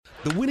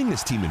The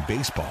winningest team in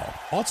baseball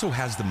also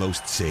has the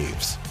most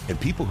saves, and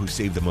people who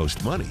save the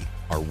most money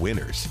are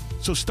winners.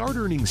 So start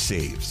earning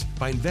saves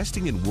by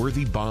investing in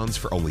worthy bonds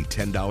for only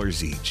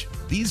 $10 each.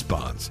 These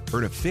bonds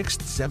earn a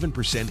fixed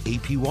 7%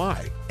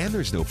 APY, and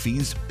there's no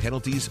fees,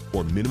 penalties,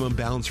 or minimum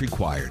balance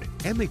required,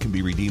 and they can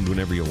be redeemed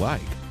whenever you like.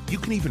 You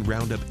can even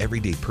round up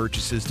everyday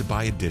purchases to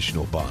buy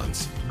additional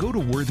bonds. Go to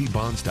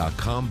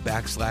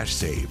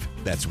worthybonds.com/save.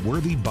 That's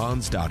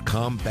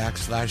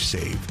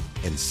worthybonds.com/save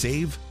and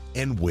save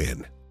and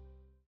win.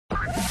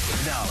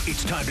 Now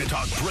it's time to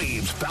talk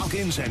Braves,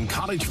 Falcons, and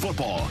college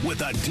football with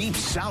a Deep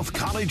South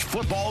college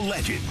football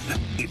legend.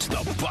 It's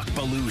the Buck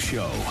Belue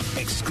Show,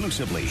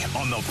 exclusively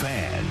on The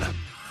Fan.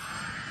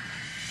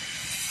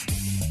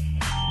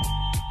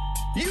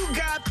 You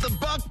got the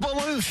Buck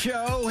Belue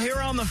Show here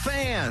on The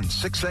Fan,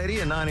 680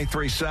 and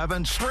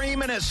 93.7.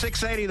 Streaming at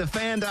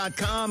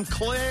 680thefan.com.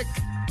 Click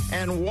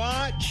and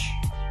watch.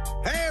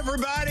 Hey,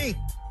 everybody.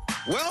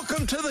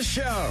 Welcome to the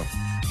show.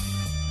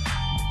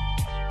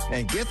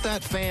 And get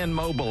that Fan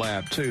mobile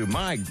app, too.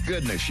 My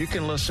goodness, you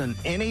can listen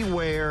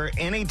anywhere,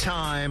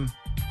 anytime,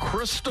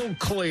 crystal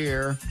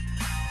clear.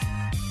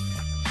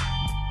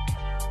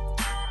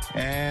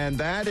 And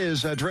that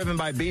is driven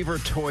by Beaver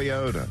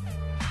Toyota.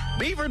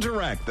 Beaver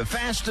Direct, the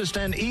fastest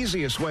and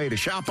easiest way to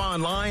shop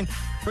online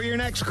for your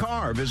next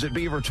car. Visit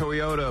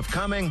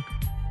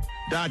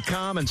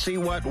BeaverToyotaofCumming.com and see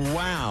what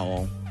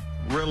wow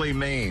really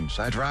means.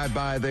 I drive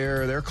by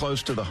there. They're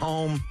close to the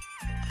home.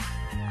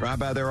 Drive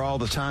by there all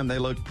the time. They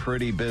look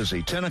pretty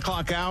busy. 10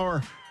 o'clock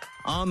hour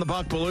on the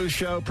Buck Belue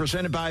Show,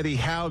 presented by the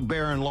Haug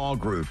Barron Law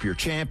Group, your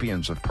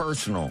champions of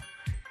personal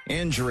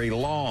injury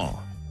law.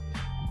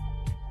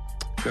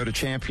 Go to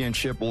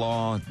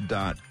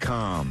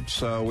championship.law.com.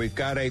 So we've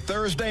got a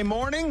Thursday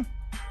morning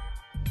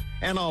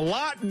and a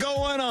lot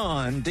going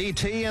on.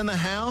 DT in the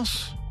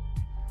house.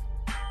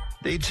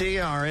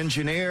 DT, our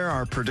engineer,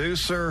 our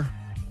producer.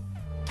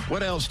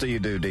 What else do you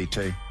do,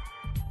 DT?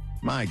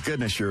 My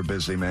goodness, you're a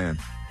busy man.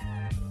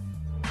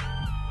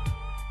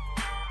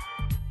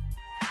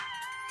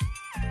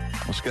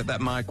 Let's get that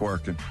mic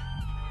working.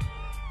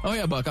 Oh,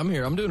 yeah, Buck, I'm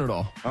here. I'm doing it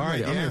all. All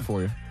right, I'm here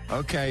for you.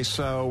 Okay,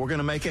 so we're going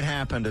to make it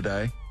happen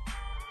today.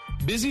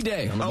 Busy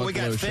day on the Buck we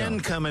got Belue Finn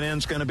Show. coming in.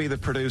 Is going to be the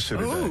producer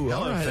today. Oh, hello,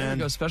 all right. There Finn. we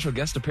go. Special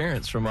guest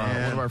appearance from one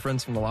of our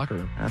friends from the locker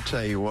room. I'll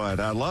tell you what.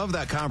 I love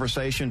that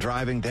conversation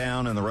driving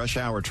down in the rush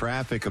hour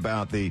traffic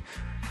about the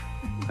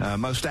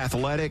most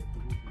athletic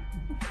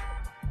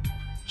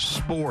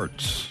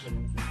sports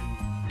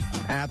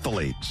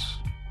athletes.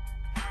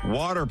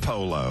 Water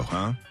polo,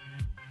 huh?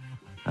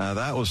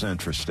 That was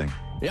interesting.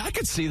 Yeah, I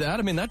could see that.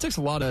 I mean, that takes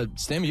a lot of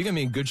stamina. You got to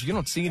be in good. You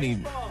don't see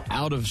any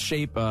out of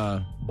shape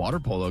water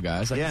polo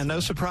guys. Yeah, no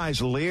surprise.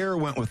 Lear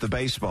went with the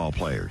baseball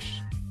players.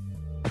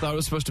 I thought it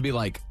was supposed to be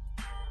like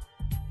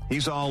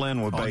he's all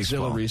in with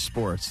auxiliary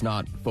baseball. sports,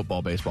 not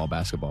football, baseball,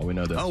 basketball. We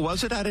know this. Oh,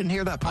 was it? I didn't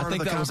hear that part of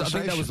the conversation. I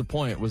think that was the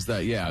point. Was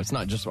that it's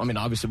not just. I mean,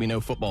 obviously we know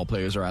football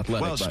players are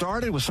athletic. Well, it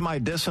started with somebody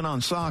dissing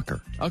on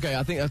soccer. Okay,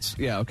 I think that's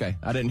okay.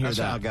 I didn't hear that's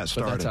that. How it got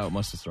started. But that's how it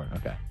must have started.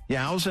 Okay.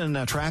 Yeah, I was in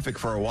traffic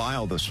for a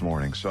while this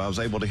morning, so I was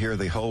able to hear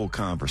the whole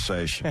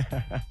conversation.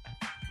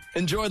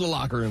 Enjoy the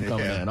locker room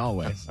coming in,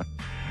 always.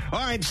 All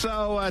right,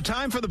 so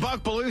time for the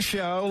Buck Belue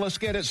Show. Let's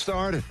get it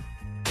started.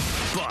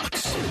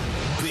 Buck's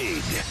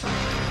Big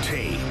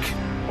Take.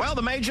 Well,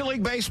 the Major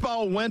League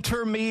Baseball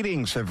winter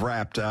meetings have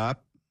wrapped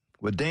up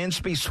with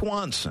Dansby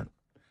Swanson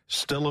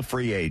still a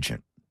free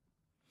agent.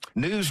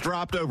 News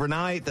dropped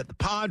overnight that the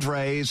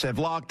Padres have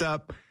locked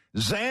up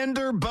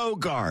Xander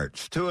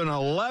Bogaerts to an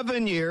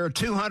 11-year,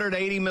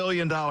 $280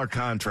 million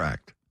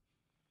contract.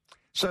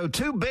 So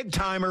two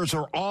big-timers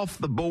are off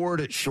the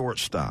board at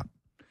shortstop,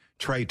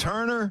 Trey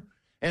Turner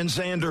and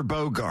Xander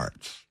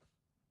Bogaerts.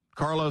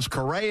 Carlos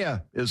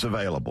Correa is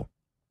available.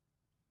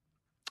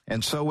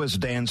 And so is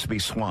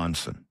Dansby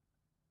Swanson.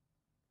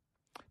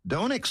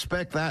 Don't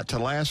expect that to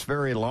last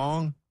very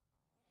long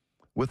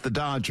with the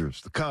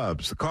Dodgers, the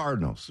Cubs, the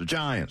Cardinals, the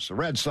Giants, the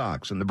Red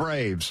Sox, and the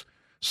Braves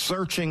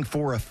searching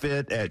for a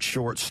fit at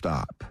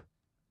shortstop.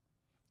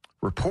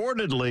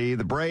 Reportedly,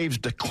 the Braves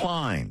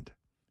declined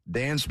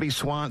Dansby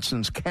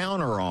Swanson's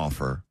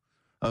counteroffer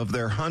of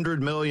their $100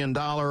 million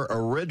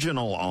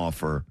original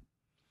offer.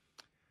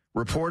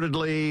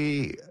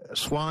 Reportedly,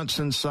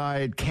 Swanson's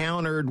side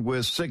countered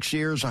with 6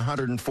 years,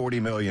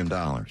 $140 million,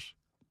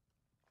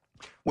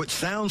 which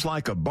sounds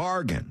like a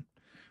bargain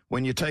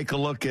when you take a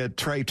look at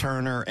Trey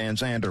Turner and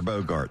Xander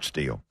Bogaerts'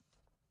 deal.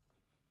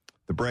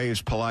 The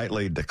Braves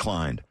politely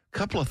declined.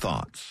 Couple of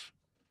thoughts,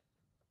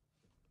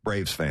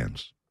 Braves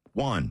fans.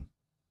 One,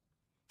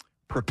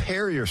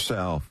 prepare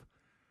yourself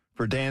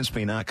for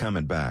Dansby not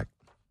coming back.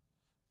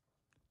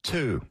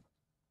 Two,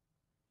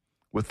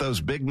 with those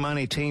big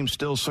money teams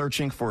still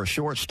searching for a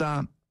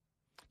shortstop,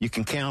 you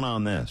can count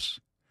on this.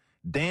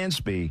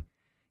 Dansby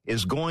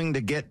is going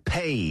to get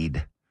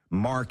paid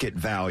market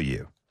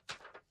value.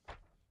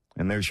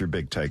 And there's your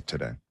big take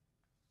today.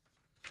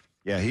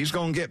 Yeah, he's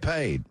going to get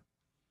paid,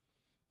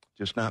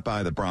 just not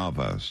by the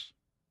Bravos.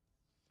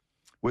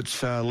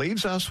 which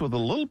leaves us with a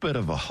little bit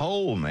of a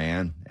hole,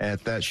 man,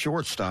 at that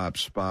shortstop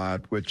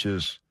spot, which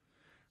is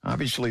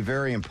obviously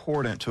very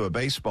important to a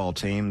baseball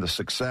team, the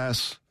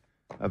success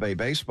of a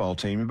baseball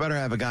team. You better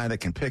have a guy that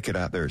can pick it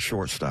out there at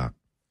shortstop.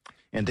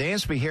 And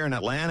Dansby here in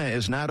Atlanta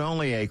is not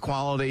only a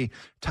quality,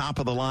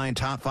 top-of-the-line,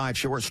 top-5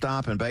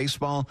 shortstop in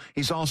baseball,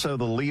 he's also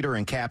the leader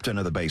and captain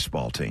of the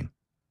baseball team.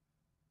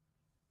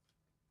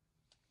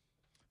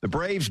 The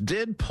Braves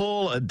did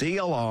pull a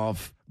deal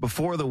off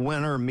before the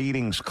winter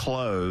meetings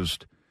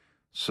closed.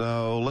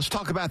 So let's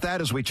talk about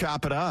that as we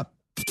chop it up.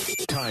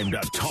 Time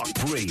to talk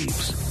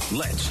Braves.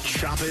 Let's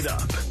chop it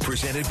up.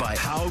 Presented by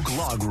Haug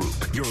Law Group,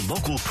 your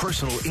local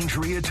personal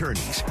injury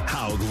attorneys.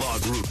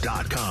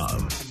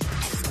 HaugLawGroup.com.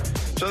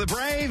 So the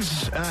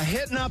Braves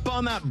hitting up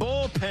on that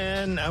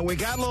bullpen. We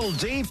got a little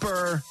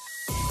deeper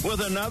with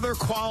another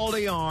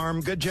quality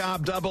arm. Good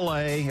job,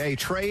 Double-A. A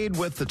trade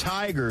with the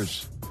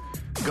Tigers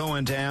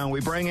going down. We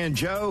bring in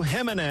Joe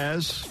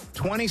Jimenez,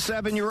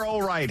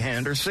 27-year-old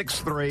right-hander,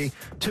 6'3",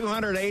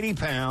 280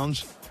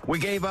 pounds. We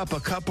gave up a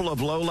couple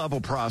of low-level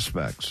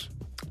prospects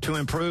to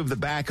improve the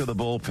back of the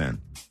bullpen.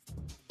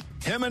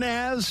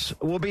 Jimenez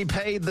will be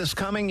paid this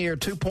coming year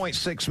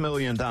 $2.6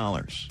 million.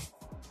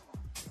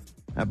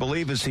 I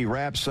believe as he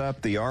wraps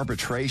up the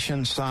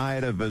arbitration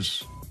side of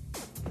his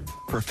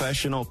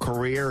professional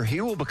career,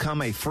 he will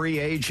become a free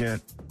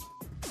agent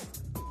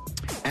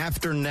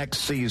after next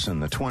season,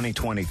 the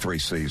 2023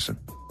 season.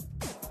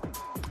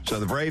 So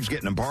the Braves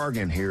getting a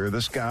bargain here.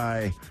 This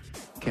guy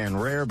can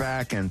rear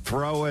back and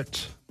throw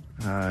it.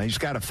 He's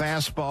got a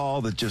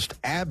fastball that just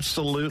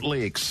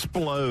absolutely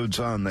explodes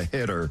on the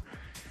hitter.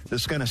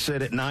 That's going to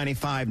sit at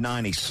 95,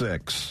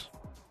 96.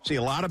 See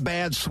a lot of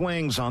bad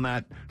swings on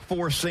that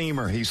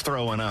four-seamer he's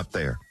throwing up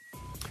there.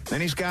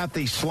 Then he's got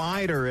the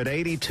slider at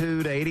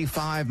 82 to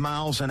 85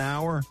 miles an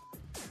hour.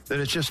 That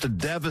it's just a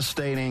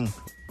devastating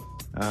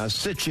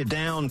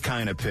sit-you-down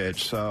kind of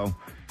pitch. So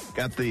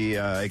got the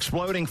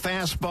exploding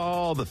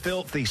fastball, the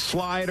filthy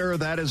slider.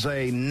 That is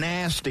a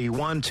nasty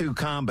 1-2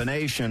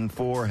 combination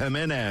for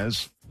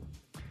Jimenez.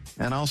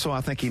 And also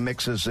I think he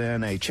mixes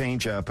in a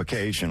changeup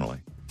occasionally.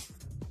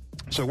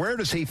 So where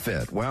does he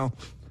fit? Well,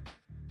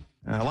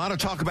 a lot of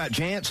talk about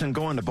Jansen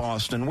going to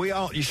Boston.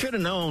 You should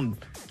have known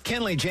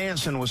Kenley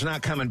Jansen was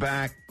not coming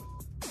back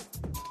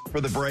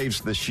for the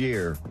Braves this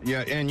year.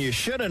 Yeah, and you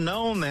should have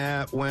known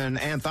that when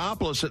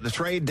Anthopoulos at the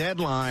trade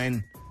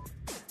deadline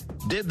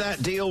did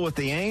that deal with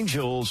the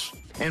Angels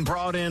and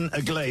brought in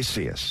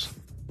Iglesias,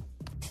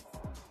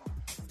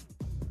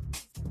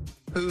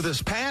 who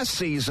this past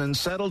season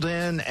settled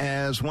in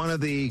as one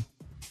of the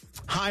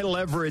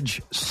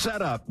high-leverage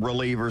setup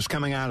relievers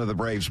coming out of the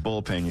Braves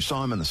bullpen. You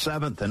saw him in the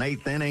 7th and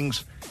 8th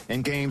innings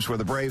in games where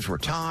the Braves were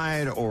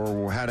tied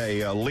or had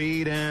a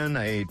lead in,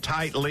 a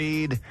tight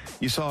lead.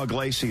 You saw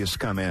Iglesias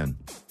come in.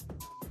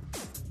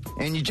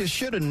 And you just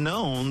should have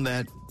known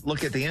that,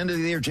 look, at the end of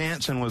the year,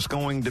 Jansen was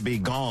going to be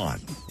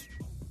gone.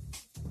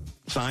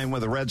 Signed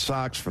with the Red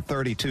Sox for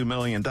 $32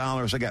 million.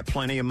 They got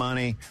plenty of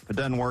money. If it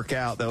doesn't work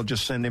out, they'll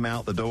just send him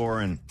out the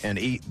door and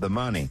eat the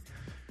money.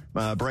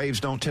 Braves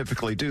don't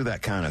typically do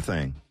that kind of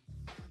thing.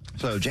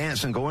 So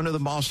Jansen going to the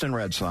Boston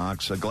Red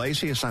Sox.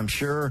 Iglesias, I'm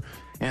sure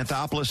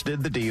Anthopoulos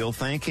did the deal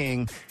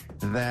thinking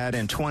that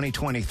in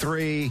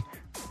 2023,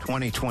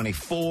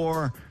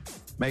 2024,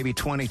 maybe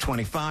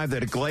 2025,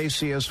 that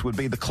Iglesias would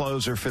be the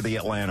closer for the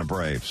Atlanta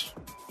Braves.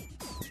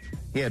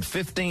 He had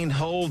 15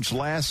 holds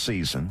last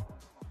season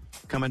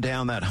coming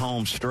down that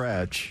home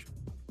stretch.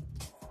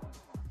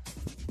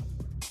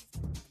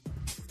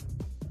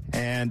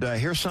 And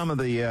here's some of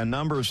the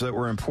numbers that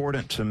were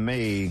important to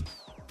me.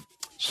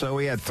 So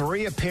he had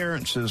 3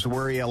 appearances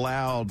where he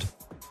allowed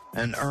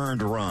an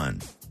earned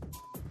run.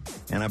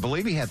 And I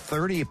believe he had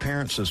 30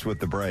 appearances with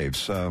the Braves.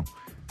 So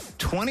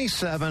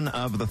 27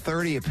 of the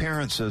 30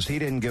 appearances, he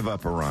didn't give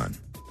up a run.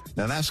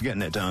 Now, that's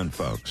getting it done,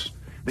 folks.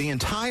 The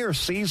entire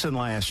season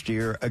last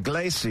year,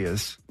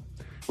 Iglesias,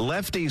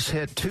 lefties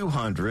hit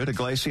 200.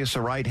 Iglesias,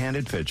 a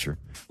right-handed pitcher.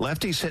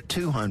 Lefties hit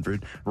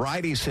 200.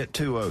 Righties hit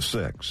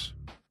 206.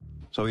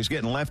 So he's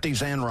getting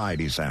lefties and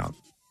righties out.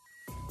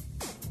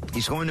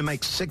 He's going to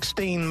make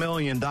 $16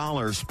 million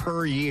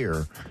per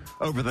year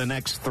over the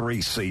next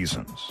 3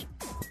 seasons.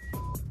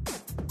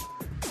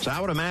 So I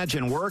would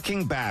imagine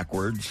working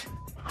backwards,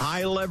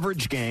 high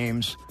leverage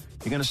games,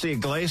 you're going to see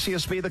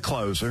Iglesias be the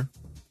closer.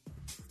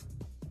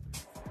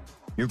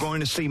 You're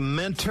going to see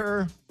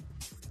Minter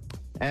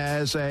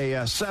as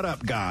a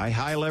setup guy,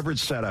 high leverage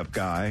setup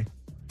guy.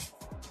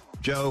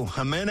 Joe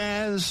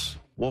Jimenez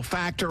will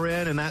factor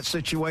in that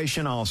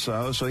situation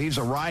also. So he's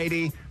a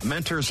righty.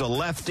 Minter's a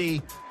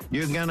lefty.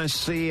 You're going to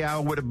see, I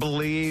would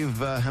believe,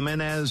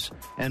 Jimenez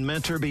and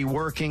Minter be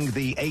working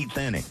the 8th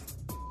inning.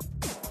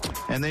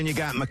 And then you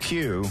got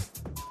McHugh,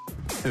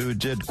 who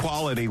did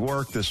quality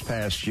work this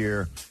past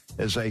year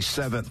as a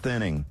 7th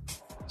inning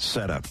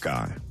setup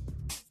guy.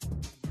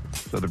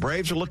 So the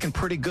Braves are looking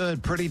pretty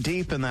good, pretty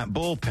deep in that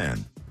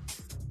bullpen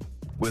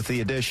with the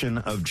addition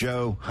of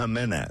Joe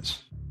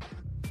Jimenez.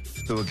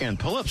 So, again,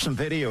 pull up some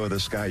video of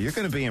this guy. You're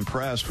going to be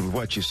impressed with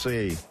what you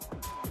see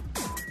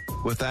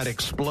with that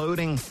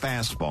exploding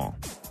fastball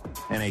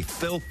and a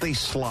filthy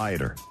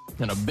slider.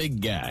 And a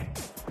big guy.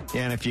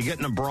 Yeah, and if you get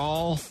in a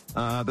brawl,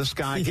 this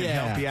guy can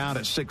help you out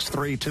at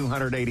 6'3",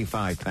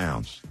 285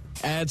 pounds.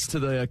 Adds to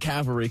the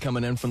cavalry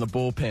coming in from the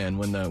bullpen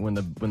when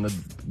the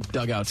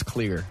dugout's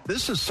clear.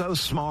 This is so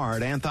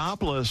smart.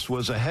 Anthopoulos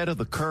was ahead of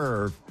the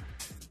curve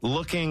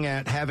looking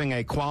at having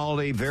a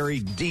quality, very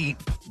deep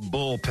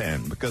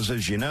bullpen because,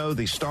 as you know,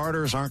 the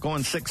starters aren't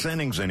going 6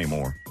 innings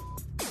anymore.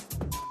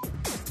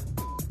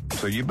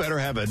 So you better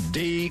have a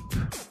deep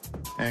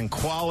and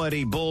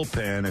quality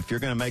bullpen if you're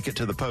going to make it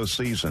to the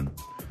postseason.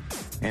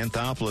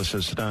 Anthopoulos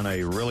has done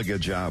a really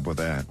good job with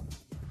that.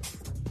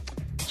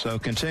 So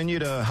continue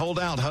to hold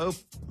out hope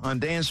on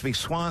Dansby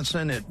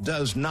Swanson. It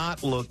does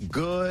not look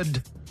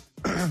good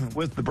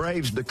with the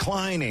Braves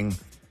declining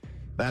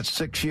that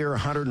 6-year,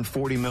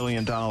 $140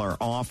 million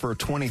offer,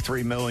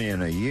 $23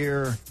 million a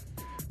year.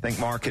 I think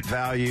market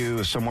value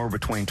is somewhere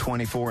between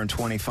 $24 and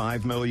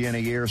 $25 million a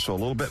year, so a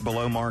little bit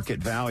below market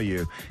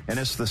value. And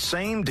it's the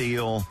same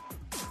deal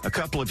a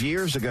couple of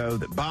years ago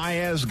that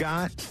Baez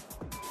got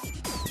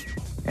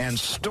and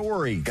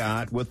Story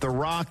got with the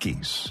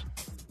Rockies.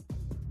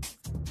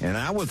 And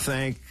I would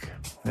think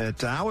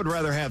that I would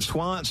rather have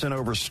Swanson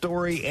over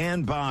Story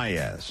and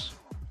Baez.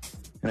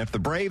 And if the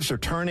Braves are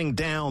turning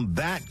down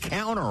that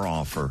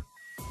counteroffer,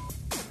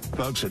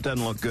 folks, it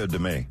doesn't look good to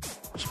me,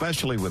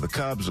 especially with the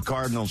Cubs, the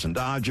Cardinals, and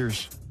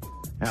Dodgers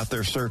out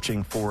there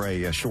searching for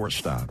a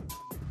shortstop.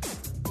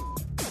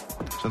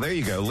 So there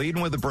you go,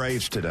 leading with the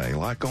Braves today. A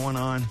lot going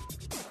on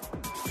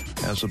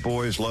as the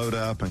boys load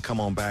up and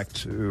come on back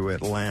to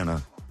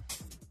Atlanta,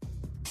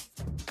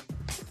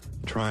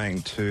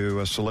 trying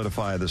to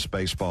solidify this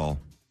baseball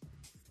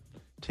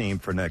team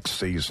for next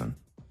season.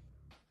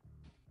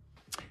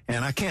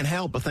 And I can't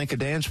help but think of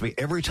Dansby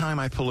every time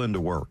I pull into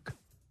work.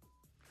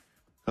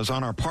 Because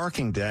on our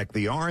parking deck,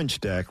 the orange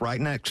deck, right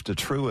next to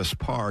Truist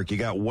Park, you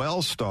got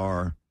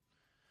Wellstar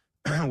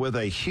with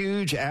a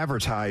huge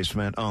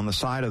advertisement on the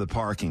side of the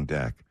parking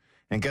deck.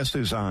 And guess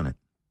who's on it?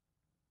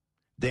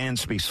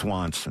 Dansby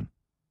Swanson.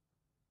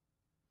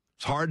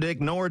 It's hard to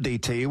ignore,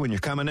 DT, when you're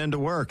coming into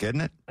work,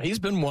 isn't it? He's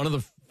been one of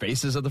the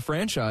faces of the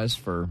franchise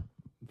for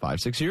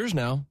 5-6 years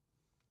now.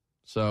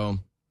 So,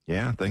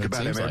 yeah, think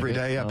about him every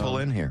day I pull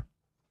in here.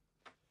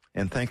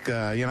 And think,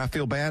 I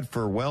feel bad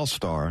for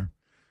Wellstar,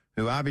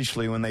 who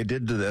obviously when they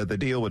did the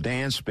deal with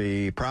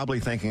Dansby, probably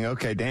thinking,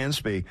 okay,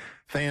 Dansby,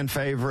 fan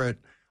favorite,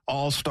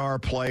 all-star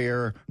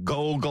player,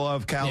 gold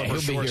glove caliber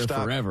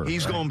shortstop. Forever.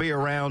 He's going to be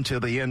around till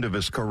the end of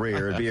his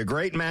career. It'd be a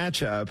great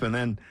matchup. And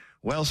then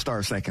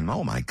Wellstar's thinking,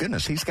 oh, my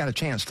goodness, he's got a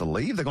chance to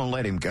leave. They're going to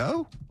let him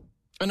go?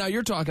 And now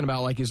you're talking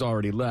about like he's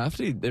already left.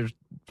 There's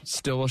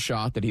still a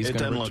shot that he's going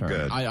to return. It doesn't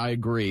look good. I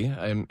agree.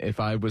 If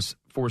I was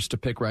forced to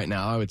pick right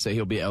now, I would say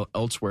he'll be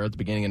elsewhere at the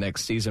beginning of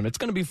next season. It's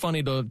going to be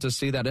funny to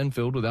see that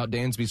infield without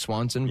Dansby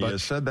Swanson. But you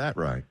said that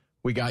right.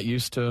 We got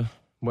used to,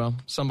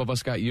 some of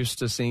us got used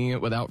to seeing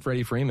it without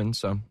Freddie Freeman.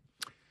 So,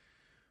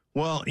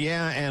 well,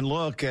 yeah, and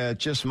look,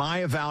 just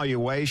my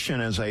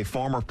evaluation as a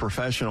former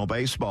professional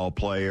baseball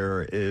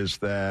player is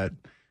that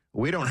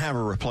we don't have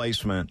a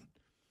replacement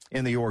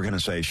in the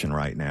organization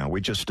right now.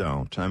 We just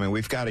don't. I mean,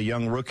 we've got a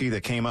young rookie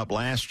that came up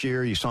last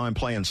year. You saw him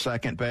playing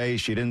second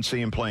base. You didn't see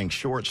him playing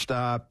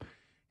shortstop,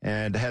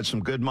 and had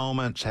some good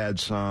moments, had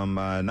some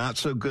not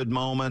so good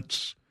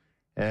moments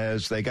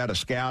as they got a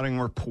scouting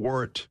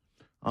report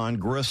on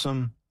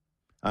Grissom.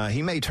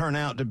 He may turn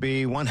out to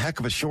be one heck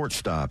of a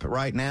shortstop.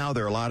 Right now,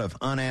 there are a lot of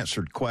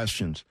unanswered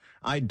questions.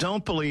 I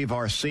don't believe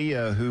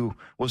Arcia, who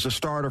was a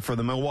starter for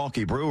the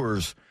Milwaukee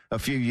Brewers a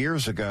few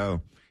years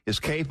ago, is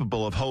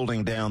capable of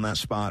holding down that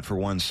spot for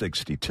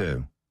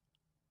 162. I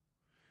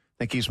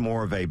think he's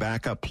more of a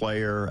backup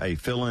player, a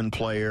fill-in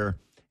player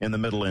in the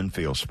middle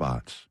infield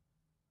spots.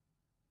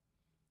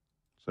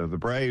 So the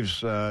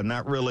Braves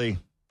not really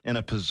in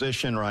a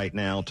position right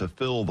now to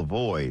fill the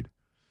void.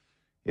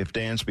 If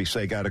Dansby,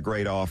 say, got a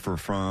great offer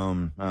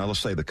from, let's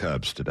say, the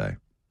Cubs today,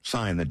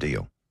 sign the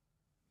deal.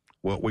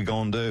 What we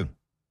going to do?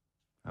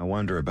 I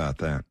wonder about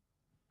that.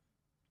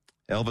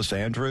 Elvis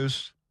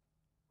Andrus?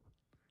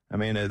 I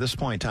mean, at this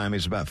point in time,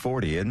 he's about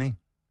 40, isn't he?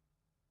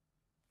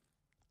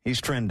 He's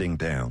trending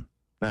down.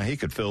 Now, he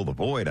could fill the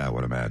void, I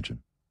would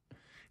imagine.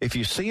 If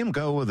you see him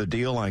go with a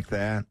deal like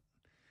that,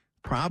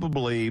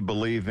 probably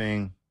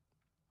believing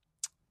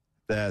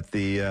that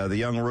the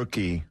young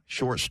rookie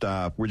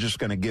shortstop, we're just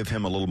going to give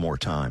him a little more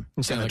time.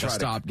 It sounds like a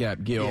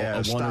stopgap deal. Yeah,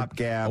 a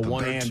stopgap, a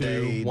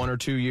Band-Aid. 1 or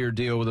 2 year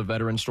deal with a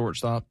veteran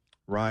shortstop.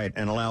 Right,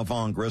 and allow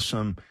Vaughn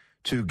Grissom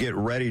to get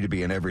ready to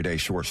be an everyday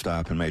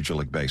shortstop in Major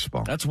League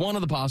Baseball. That's one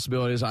of the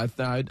possibilities.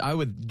 I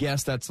would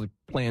guess that's like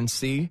plan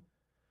C,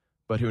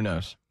 but who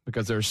knows?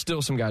 Because there's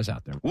still some guys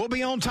out there. We'll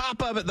be on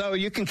top of it, though.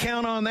 You can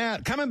count on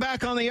that. Coming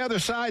back on the other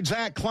side,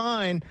 Zach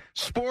Klein,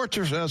 sports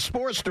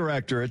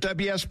director at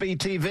WSB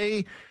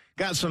TV.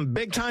 Got some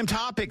big-time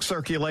topics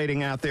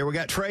circulating out there. We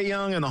got Trae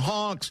Young and the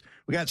Hawks.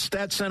 We got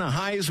Stetson, a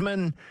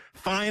Heisman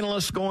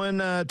finalist, going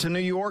to New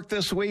York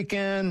this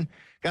weekend.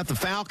 Got the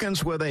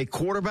Falcons with a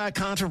quarterback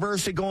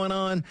controversy going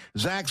on.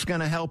 Zach's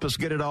going to help us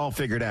get it all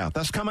figured out.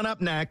 That's coming up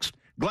next.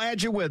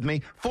 Glad you're with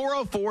me.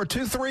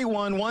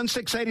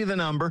 404-231-1680, the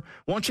number.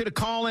 Want you to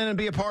call in and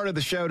be a part of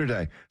the show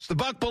today. It's the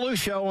Buck Belue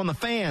Show on the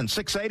Fan,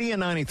 680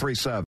 and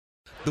 93.7.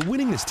 The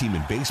winningest team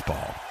in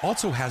baseball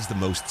also has the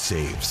most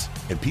saves,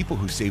 and people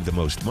who save the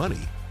most money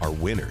are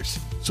winners.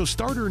 So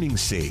start earning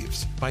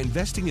saves by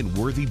investing in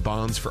worthy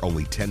bonds for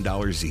only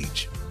 $10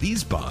 each.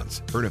 These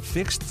bonds earn a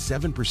fixed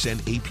 7%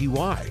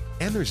 APY,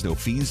 and there's no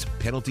fees,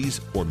 penalties,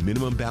 or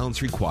minimum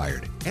balance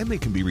required, and they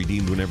can be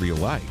redeemed whenever you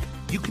like.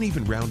 You can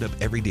even round up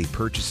everyday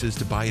purchases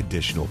to buy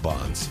additional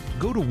bonds.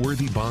 Go to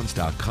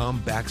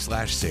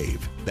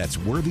worthybonds.com/save. That's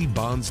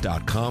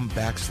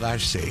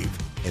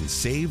worthybonds.com/save and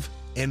save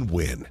and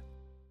win.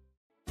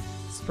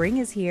 Spring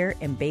is here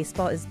and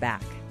baseball is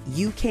back.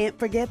 You can't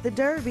forget the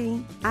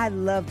Derby. I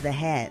love the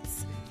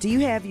hats. Do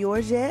you have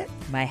yours yet?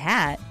 My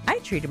hat? I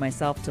treated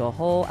myself to a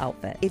whole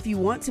outfit. If you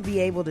want to be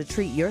able to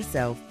treat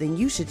yourself, then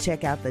you should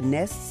check out the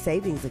Nest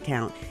Savings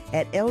Account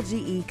at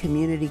LGE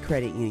Community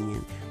Credit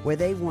Union, where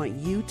they want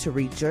you to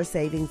reach your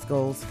savings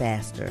goals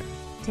faster.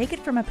 Take it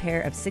from a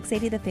pair of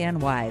 680 The Fan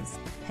wives.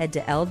 Head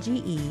to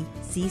lgeccu.org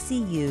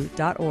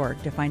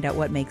to find out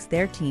what makes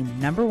their team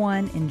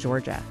 #1 in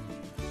Georgia.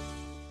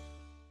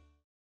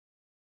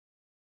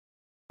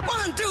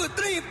 1, 2,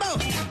 3, 4.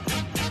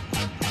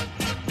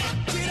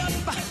 Get up,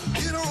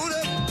 get on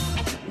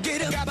up,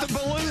 get up. Got the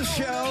Belue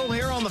Show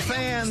here on the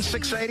Fan,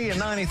 680 and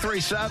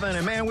 93.7.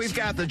 And, man, we've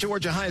got the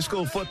Georgia High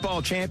School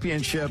Football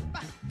Championship.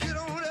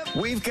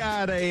 We've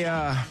got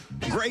a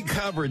great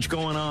coverage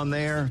going on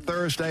there.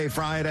 Thursday,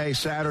 Friday,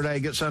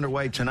 Saturday. Gets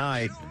underway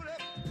tonight.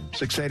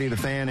 680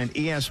 The Fan and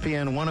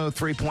ESPN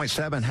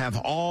 103.7 have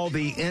all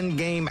the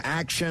in-game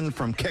action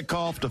from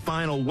kickoff to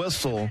final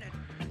whistle.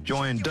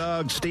 Join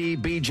Doug, Steve,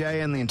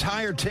 BJ, and the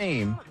entire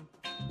team.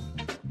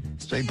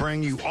 They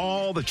bring you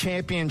all the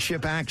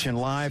championship action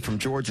live from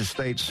Georgia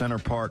State Center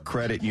Park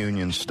Credit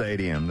Union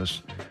Stadium.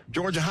 This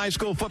Georgia High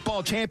School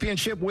Football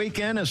Championship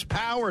weekend is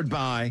powered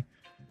by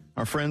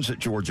our friends at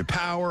Georgia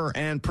Power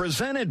and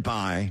presented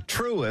by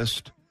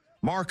Truist,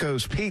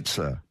 Marco's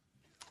Pizza,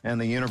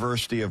 and the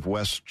University of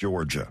West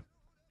Georgia.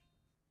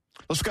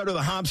 Let's go to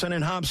the Hobson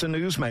and Hobson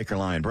Newsmaker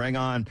line. Bring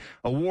on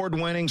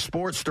award-winning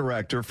sports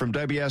director from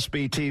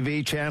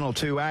WSB-TV Channel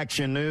 2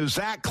 Action News,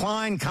 Zach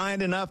Klein,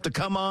 kind enough to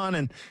come on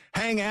and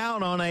hang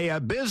out on a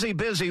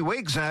busy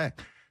week,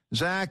 Zach.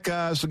 Zach,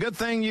 it's a good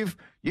thing you've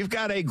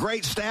got a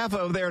great staff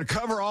over there to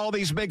cover all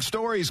these big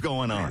stories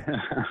going on.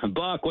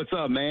 Buck, what's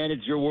up, man?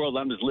 It's your world.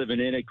 I'm just living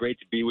in it. Great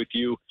to be with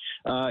you.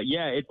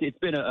 It's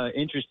been an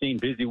interesting,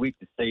 busy week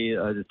to say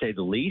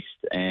the least.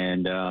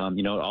 And,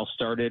 it all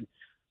started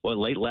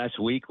late last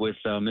week with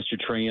Mr.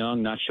 Trae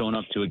Young not showing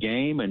up to a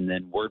game, and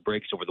then word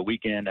breaks over the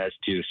weekend as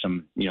to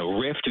some,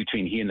 rift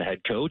between he and the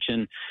head coach.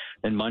 And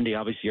then Monday,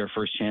 obviously, our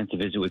first chance to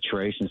visit with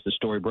Trae since the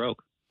story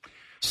broke.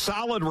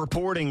 Solid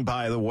reporting,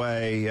 by the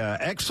way.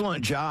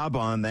 Excellent job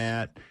on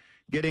that.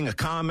 Getting a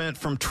comment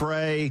from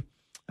Trae.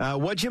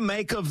 What'd you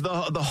make of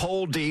the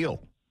whole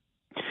deal?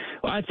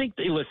 Well, I think,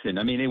 listen,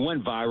 I mean, it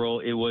went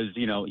viral. It was,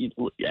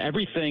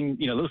 everything,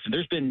 listen,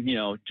 there's been,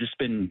 just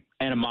been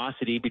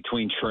animosity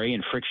between Trae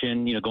and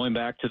friction, going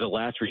back to the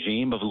last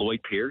regime of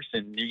Lloyd Pierce,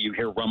 and you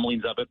hear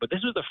rumblings of it. But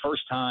this was the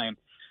first time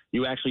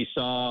you actually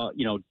saw,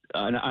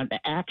 an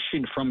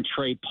action from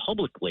Trae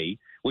publicly,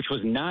 which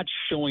was not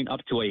showing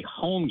up to a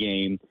home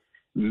game,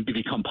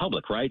 become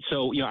public, right?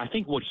 So, I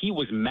think what he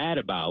was mad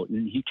about,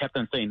 and he kept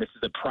on saying, this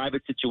is a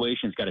private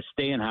situation, it's got to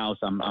stay in house,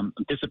 I'm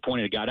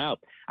disappointed it got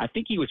out. I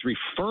think he was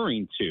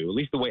referring to, at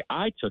least the way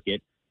I took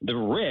it, the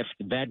rift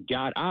that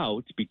got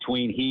out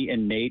between he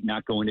and Nate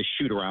not going to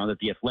shoot around that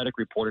The Athletic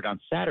reported on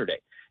Saturday.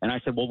 And I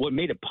said, well, what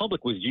made it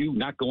public was you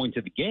not going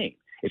to the game.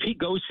 If he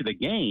goes to the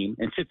game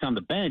and sits on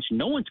the bench,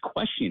 no one's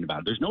questioning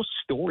about it. There's no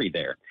story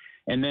there.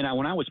 And then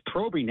when I was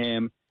probing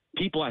him,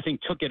 people, I think,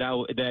 took it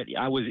out that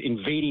I was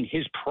invading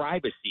his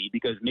privacy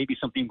because maybe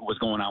something was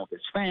going on with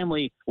his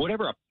family,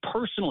 whatever a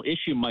personal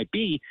issue might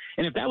be.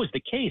 And if that was the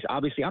case,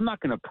 obviously, I'm not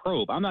going to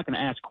probe. I'm not going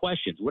to ask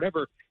questions.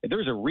 Whatever, if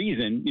there's a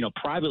reason,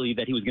 privately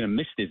that he was going to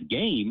miss this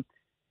game,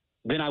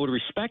 then I would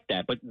respect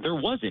that. But there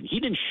wasn't. He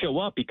didn't show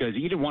up because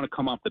he didn't want to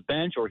come off the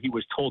bench or he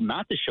was told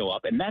not to show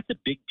up. And that's a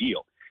big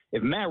deal.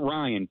 If Matt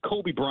Ryan,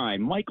 Kobe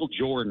Bryant, Michael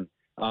Jordan,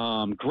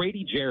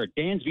 Grady Jarrett,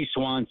 Dansby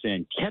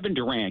Swanson, Kevin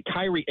Durant,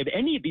 Kyrie, if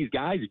any of these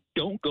guys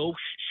don't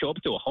show up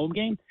to a home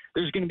game,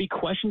 there's going to be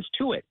questions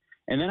to it.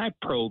 And then I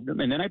probed him,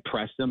 and then I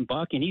pressed him,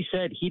 Buck, and he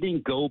said he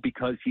didn't go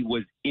because he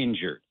was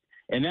injured.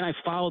 And then I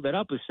followed that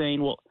up with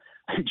saying, well,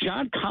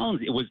 John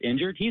Collins was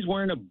injured. He's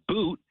wearing a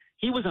boot.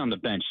 He was on the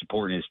bench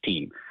supporting his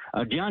team.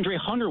 DeAndre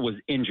Hunter was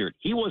injured.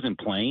 He wasn't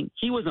playing.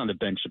 He was on the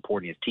bench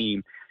supporting his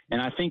team.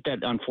 And I think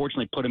that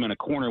unfortunately put him in a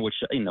corner, which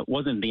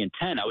wasn't the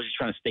intent. I was just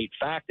trying to state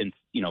fact and,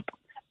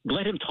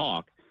 let him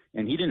talk.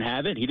 And he didn't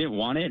have it. He didn't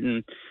want it.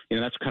 And,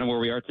 that's kind of where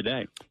we are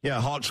today.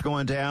 Yeah, Hawks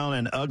going down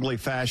in ugly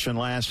fashion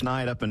last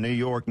night up in New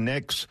York.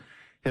 Knicks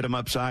hit him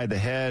upside the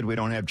head. We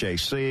don't have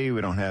JC.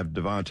 We don't have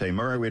Devontae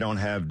Murray. We don't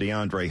have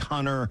DeAndre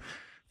Hunter.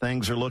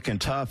 Things are looking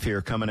tough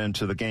here coming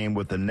into the game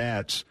with the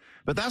Nets.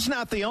 But that's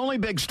not the only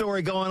big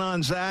story going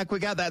on, Zach. We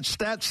got that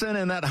Stetson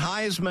and that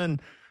Heisman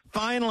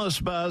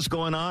finalist buzz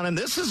going on, and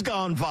this has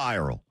gone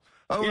viral.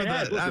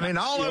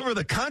 All over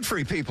the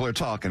country, people are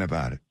talking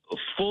about it.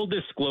 Full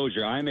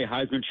disclosure, I am a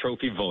Heisman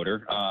Trophy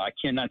voter. I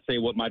cannot say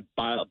what my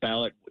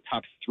ballot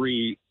top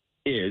 3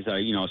 is.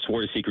 I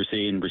swore to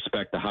secrecy and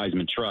respect the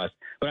Heisman Trust.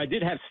 But I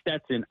did have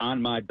Stetson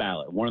on my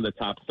ballot, one of the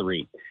top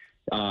 3.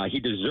 He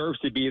deserves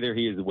to be there.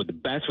 He is the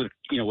best with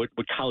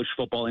what college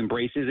football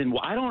embraces. And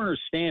I don't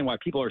understand why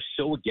people are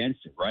so against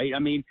it, right? I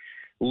mean,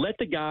 let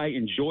the guy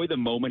enjoy the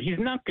moment. He's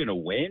not going to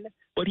win,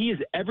 but he is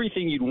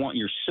everything you'd want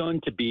your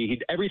son to be. He's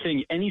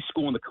everything any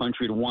school in the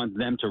country would want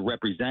them to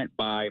represent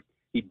by.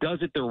 He does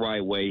it the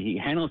right way. He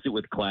handles it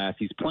with class.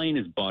 He's playing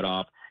his butt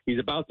off. He's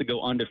about to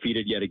go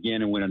undefeated yet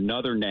again and win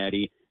another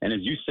natty. And as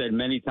you said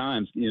many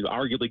times, he's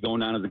arguably going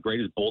down as the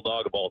greatest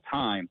Bulldog of all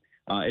time.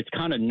 It's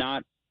kind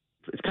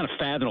of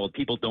fathomable.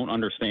 People don't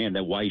understand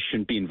that why he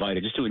shouldn't be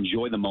invited, just to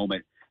enjoy the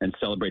moment and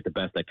celebrate the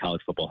best that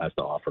college football has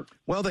to offer.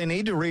 Well, they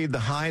need to read the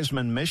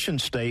Heisman mission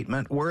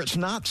statement where it's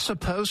not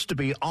supposed to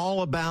be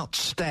all about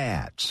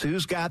stats.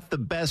 Who's got the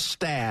best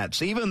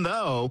stats? Even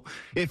though,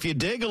 if you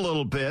dig a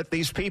little bit,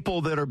 these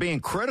people that are being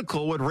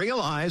critical would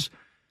realize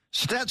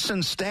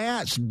Stetson's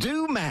stats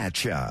do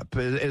match up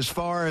as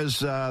far as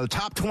the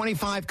top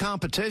 25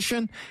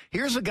 competition.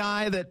 Here's a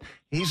guy that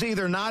he's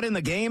either not in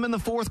the game in the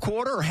fourth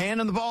quarter or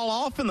handing the ball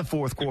off in the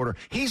fourth quarter.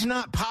 He's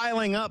not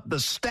piling up the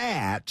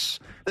stats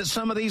that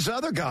some of these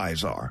other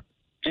guys are.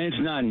 And it's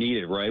not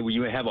needed, right? When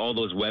you have all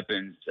those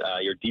weapons,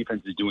 your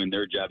defense is doing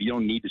their job. You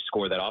don't need to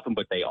score that often,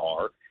 but they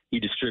are. He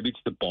distributes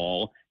the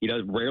ball. He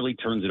rarely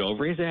turns it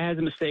over. He has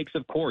mistakes,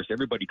 of course.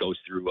 Everybody goes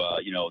through,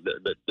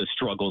 the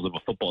struggles of a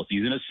football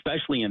season,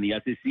 especially in the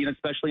SEC and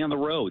especially on the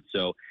road.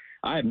 So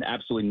I have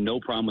absolutely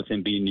no problem with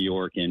him being in New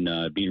York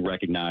and being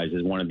recognized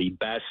as one of the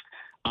best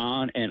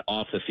on and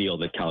off the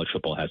field that college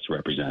football has to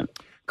represent.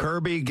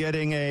 Kirby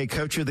getting a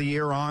Coach of the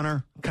Year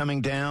honor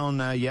coming down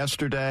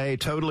yesterday.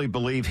 Totally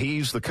believe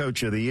he's the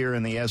Coach of the Year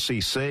in the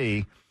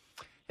SEC.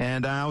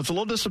 And I was a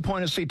little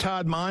disappointed to see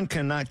Todd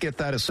Monken not get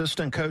that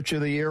Assistant Coach of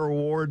the Year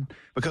award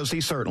because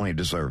he certainly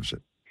deserves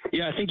it.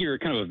 Yeah, I think you're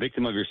kind of a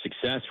victim of your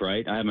success,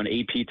 right? I'm an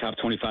AP Top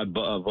 25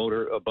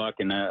 voter, Buck,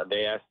 and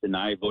they asked, and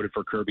I voted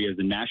for Kirby as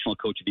the National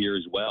Coach of the Year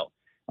as well.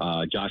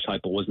 Josh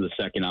Heupel wasn't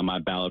the second on my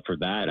ballot for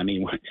that. I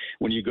mean,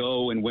 when you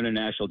go and win a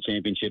national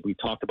championship, we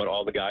talked about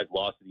all the guys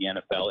lost to the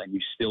NFL, and you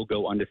still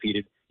go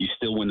undefeated. You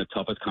still win the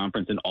toughest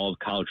conference in all of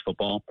college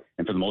football,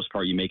 and for the most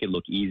part, you make it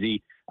look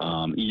easy.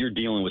 You're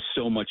dealing with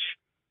so much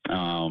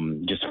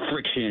just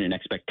friction and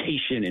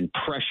expectation and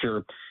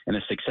pressure, and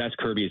the success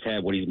Kirby has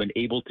had, what he's been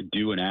able to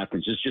do in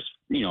Athens is just,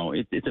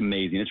 it's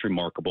amazing. It's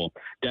remarkable.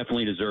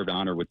 Definitely deserved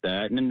honor with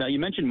that. And then you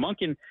mentioned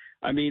Monken.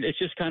 I mean, it's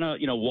just kind of,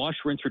 wash,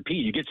 rinse,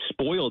 repeat. You get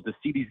spoiled to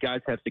see these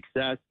guys have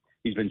success.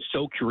 He's been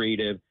so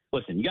creative.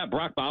 Listen, you got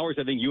Brock Bowers.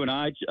 I think you and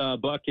I,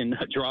 Buck, can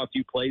draw a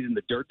few plays in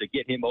the dirt to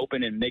get him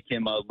open and make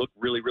him look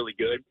really, really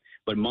good.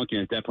 But Monken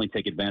has definitely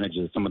taken advantage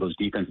of some of those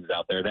defenses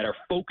out there that are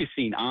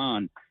focusing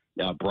on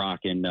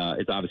Brock, and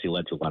it's obviously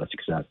led to a lot of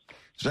success.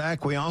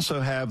 Zach, we also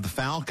have the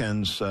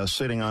Falcons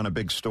sitting on a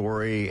big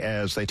story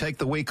as they take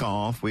the week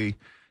off. We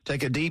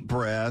take a deep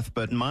breath,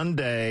 but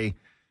Monday,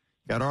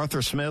 got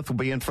Arthur Smith will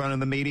be in front of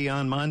the media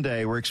on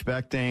Monday. We're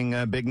expecting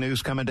big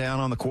news coming down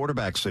on the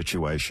quarterback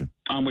situation.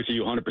 I'm with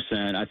you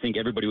 100%. I think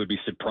everybody would be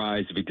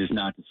surprised if he does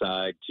not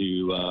decide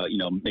to,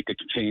 make a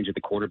change at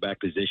the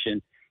quarterback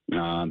position.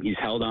 He's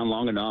held on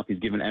long enough. He's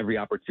given every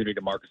opportunity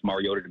to Marcus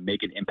Mariota to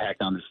make an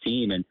impact on this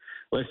team. And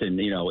listen,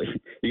 you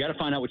got to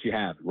find out what you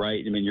have,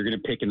 right? I mean, you're going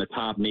to pick in the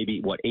top,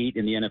 maybe 8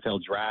 in the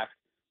NFL draft.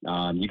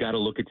 You got to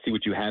look and see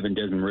what you have in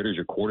Desmond Ridder as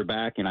your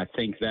quarterback. And I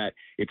think that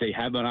if they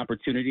have an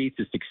opportunity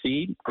to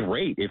succeed,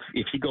 great.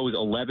 If he goes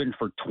 11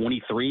 for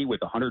 23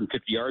 with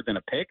 150 yards and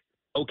a pick,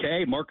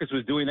 okay, Marcus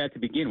was doing that to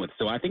begin with.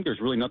 So I think there's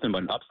really nothing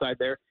but an upside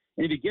there.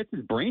 And if he gets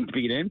his brains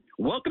beat in,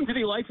 welcome to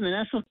the life in the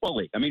National Football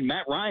League. I mean,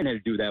 Matt Ryan had to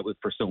do that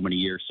for so many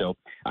years. So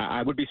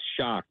I would be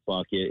shocked,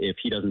 Buck, if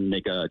he doesn't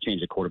make a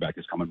change at quarterback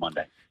this coming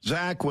Monday.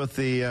 Zach, with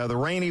the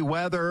rainy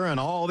weather and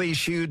all these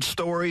huge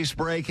stories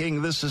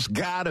breaking, this has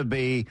got to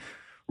be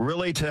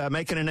really to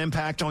making an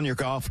impact on your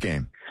golf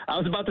game. I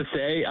was about to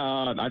say,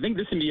 I think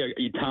this would be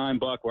a time,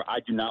 Buck, where I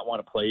do not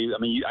want to play. I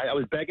mean, I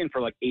was begging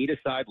for 8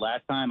 aside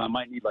last time. I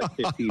might need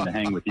 15 to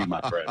hang with you, my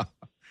friend.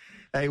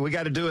 Hey, we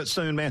got to do it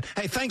soon, man.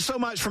 Hey, thanks so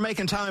much for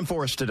making time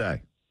for us today.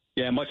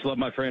 Yeah, much love,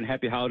 my friend.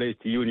 Happy holidays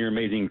to you and your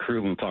amazing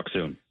crew. We'll talk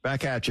soon.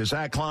 Back at you.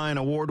 Zach Klein,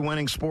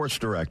 award-winning sports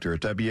director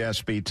at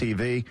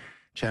WSB-TV,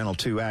 Channel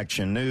 2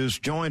 Action News,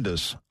 joined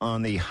us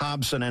on the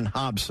Hobson and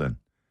Hobson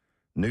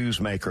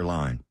Newsmaker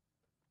line.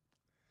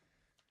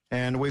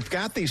 And we've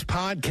got these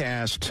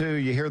podcasts, too.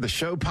 You hear the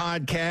show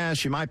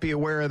podcast. You might be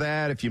aware of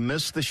that. If you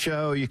missed the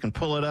show, you can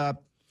pull it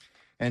up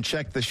and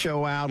check the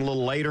show out a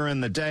little later in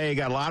the day.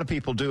 Got a lot of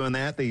people doing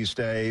that these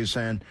days.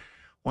 And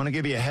Want to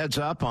give you a heads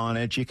up on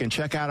it. You can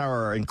check out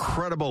our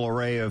incredible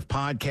array of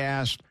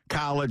podcasts,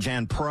 college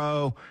and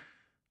pro.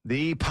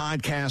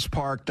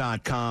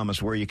 ThePodcastPark.com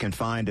is where you can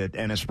find it.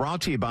 And it's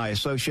brought to you by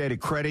Associated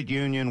Credit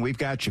Union. We've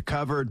got you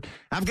covered.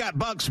 I've got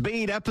Bucks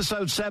Beat.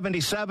 Episode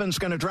 77 is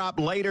going to drop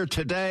later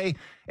today.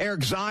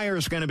 Eric Zier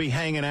is going to be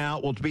hanging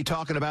out. We'll be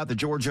talking about the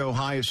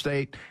Georgia-Ohio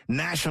State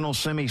national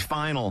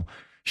semifinal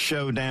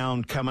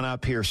showdown coming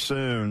up here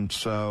soon.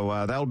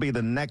 So that'll be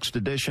the next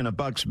edition of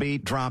Bucks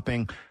Beat,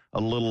 dropping a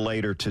little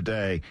later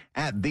today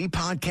at The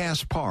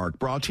Podcast Park,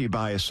 brought to you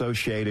by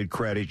Associated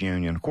Credit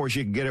Union. Of course,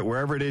 you can get it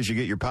wherever it is you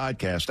get your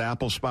podcast,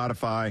 Apple,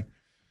 Spotify,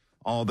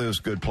 all those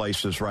good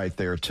places right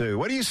there, too.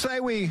 What do you say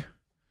we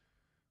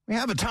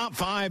have a top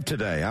 5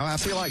 today? I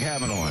feel like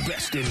having one.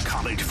 Best in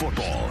college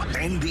football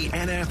and the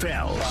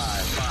NFL.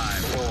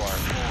 5, 4,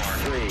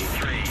 3,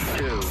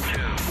 2,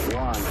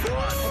 1.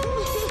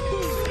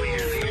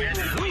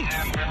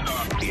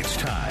 It's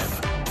time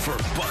for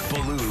Buck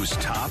Belew's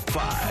Top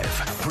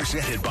 5.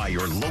 Presented by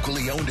your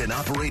locally owned and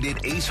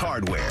operated Ace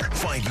Hardware.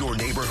 Find your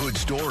neighborhood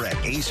store at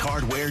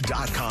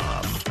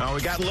acehardware.com. Oh,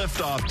 we got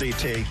liftoff,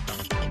 DT.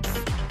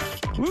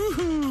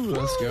 Woohoo!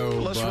 Let's go.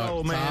 Let's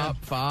roll, man. Top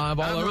 5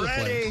 all over the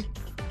place.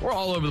 We're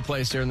all over the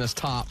place here in this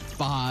top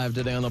 5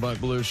 today on the Buck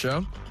Belue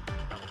Show.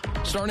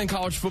 Starting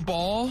college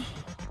football,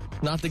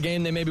 not the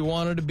game they maybe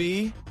wanted to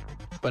be,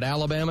 but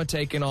Alabama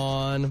taking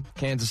on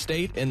Kansas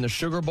State in the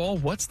Sugar Bowl.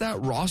 What's that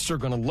roster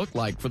going to look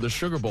like for the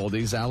Sugar Bowl?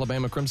 These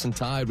Alabama Crimson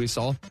Tide, we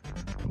saw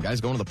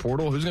guys going to the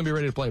portal. Who's going to be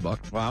ready to play, Buck?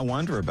 Well, I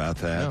wonder about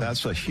that. Yeah.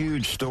 That's a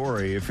huge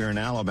story. If you're an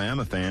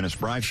Alabama fan, is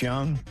Bryce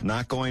Young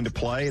not going to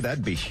play?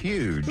 That'd be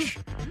huge.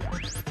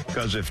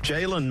 Because if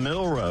Jalen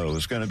Milroe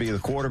is going to be the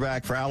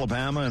quarterback for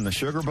Alabama in the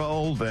Sugar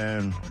Bowl,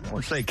 then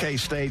let's say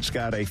K-State's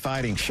got a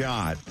fighting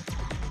shot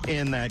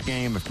in that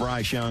game if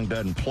Bryce Young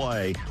doesn't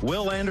play.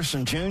 Will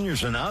Anderson Jr.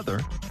 is another.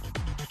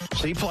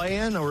 Is he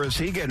playing, or is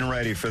he getting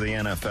ready for the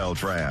NFL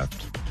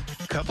draft?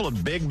 A couple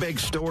of big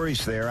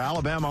stories there.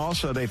 Alabama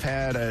also, they've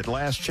had, at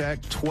last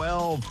check,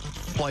 12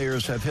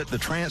 players have hit the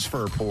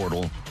transfer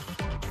portal.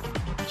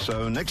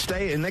 So Nick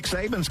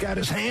Saban's got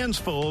his hands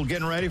full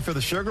getting ready for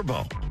the Sugar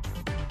Bowl.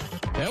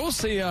 Yeah, we'll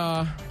see.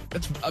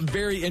 It's a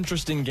very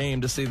interesting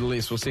game, to say the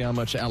least. We'll see how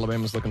much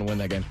Alabama's looking to win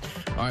that game.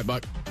 All right,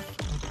 Buck.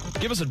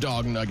 Give us a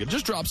dog nugget.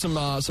 Just drop some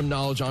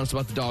knowledge on us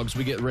about the Dogs.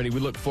 We get ready.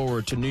 We look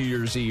forward to New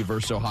Year's Eve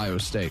versus Ohio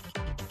State.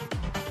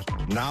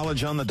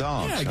 Knowledge on the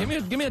Dogs. Yeah, huh?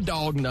 give me a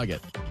dog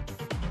nugget.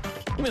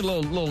 Give me a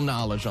little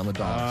knowledge on the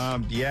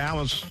Dogs. I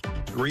was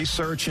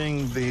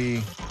researching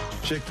the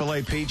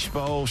Chick-fil-A Peach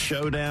Bowl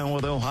showdown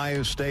with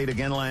Ohio State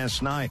again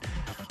last night.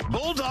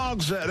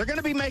 Bulldogs, they're going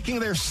to be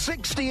making their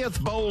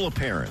 60th bowl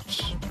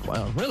appearance.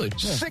 Wow, really?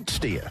 Yeah.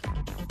 60th.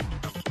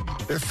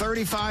 They're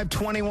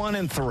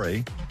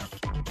 35-21-3.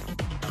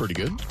 Pretty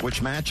good.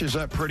 Which matches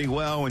up pretty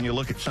well when you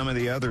look at some of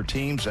the other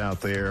teams out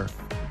there.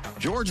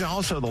 Georgia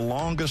also the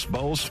longest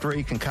bowl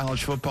streak in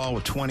college football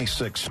with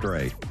 26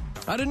 straight.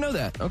 I didn't know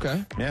that.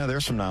 Okay. Yeah,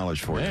 there's some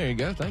knowledge for you. There you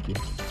go. Thank you.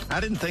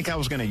 I didn't think I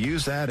was going to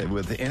use that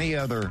with any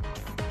other,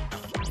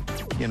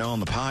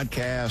 on the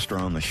podcast or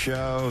on the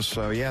show.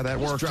 So, yeah, that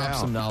worked out. Drop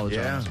some knowledge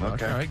on us.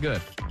 Okay. All right,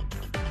 good.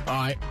 All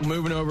right,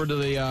 moving over to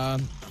the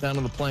down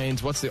to the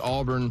Plains. What's the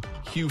Auburn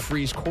Hugh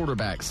Freeze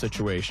quarterback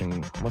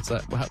situation? What's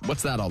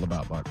that all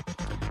about, Buck?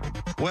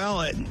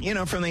 Well,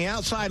 from the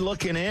outside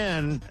looking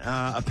in,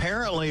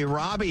 apparently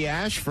Robbie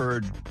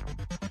Ashford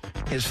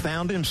has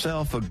found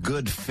himself a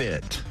good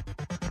fit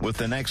with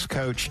the next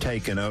coach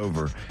taking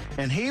over.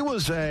 And he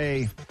was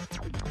he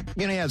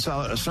had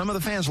some of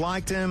the fans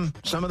liked him,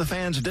 some of the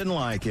fans didn't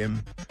like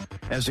him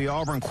as the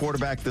Auburn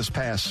quarterback this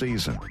past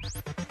season.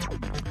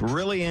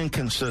 Really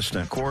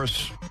inconsistent. Of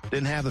course,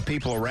 didn't have the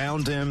people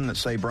around him that,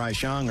 say,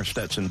 Bryce Young or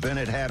Stetson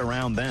Bennett had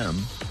around them.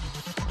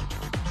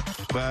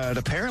 But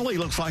apparently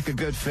looks like a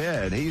good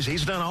fit.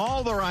 He's done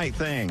all the right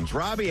things.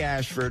 Robbie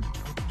Ashford,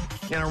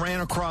 ran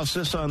across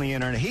this on the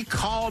internet. He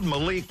called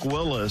Malik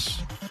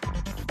Willis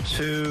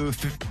to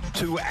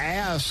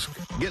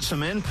get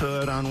some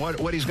input on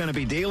what he's going to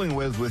be dealing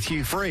with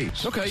Hugh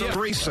Freeze. Okay, so yeah.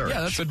 Research.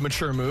 Yeah, that's a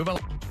mature move.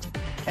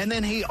 And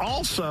then he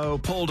also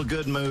pulled a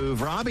good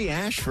move. Robbie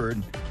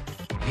Ashford,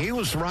 he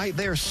was right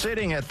there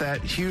sitting at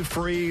that Hugh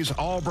Freeze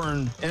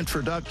Auburn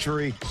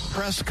introductory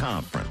press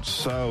conference.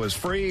 So as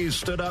Freeze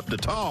stood up to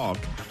talk,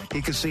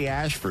 he could see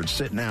Ashford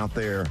sitting out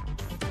there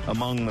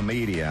among the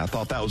media. I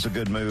thought that was a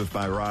good move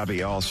by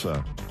Robbie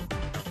also.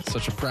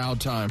 Such a proud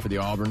time for the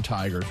Auburn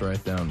Tigers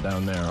right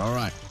down there. All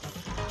right.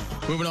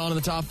 Moving on to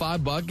the top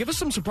 5, Buck. Give us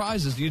some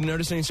surprises. Do you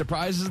notice any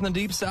surprises in the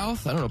Deep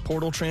South? I don't know,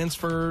 portal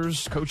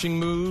transfers, coaching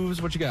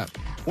moves. What you got?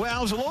 Well,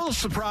 I was a little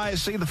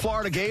surprised to see the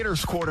Florida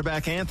Gators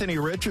quarterback Anthony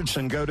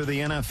Richardson go to the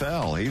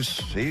NFL.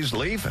 He's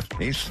leaving.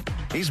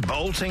 He's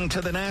bolting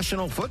to the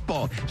National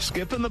Football,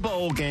 skipping the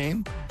bowl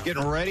game,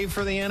 getting ready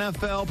for the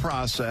NFL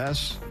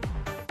process.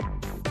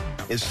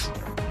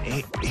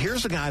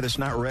 Here's a guy that's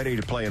not ready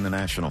to play in the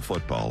National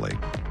Football League.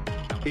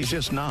 He's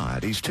just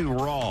not. He's too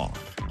raw.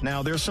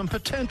 Now, there's some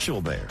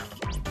potential there,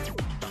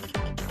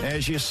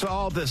 as you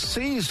saw this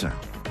season,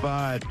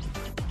 but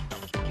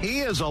He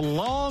is a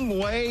long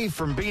way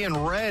from being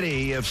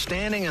ready of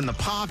standing in the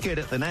pocket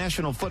at the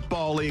National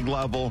Football League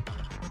level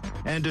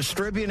and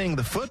distributing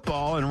the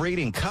football and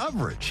reading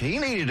coverage. He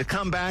needed to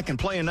come back and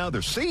play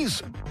another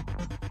season.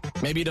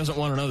 Maybe he doesn't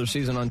want another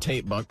season on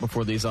tape, Buck,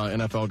 before these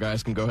NFL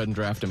guys can go ahead and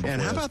draft him.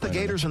 And how about the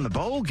Gators in the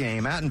bowl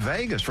game out in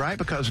Vegas, right?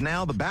 Because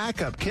now the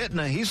backup,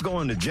 Kitna, he's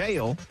going to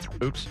jail.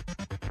 Oops.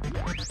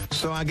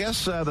 So I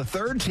guess the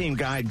third-team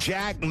guy,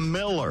 Jack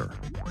Miller,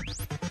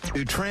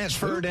 who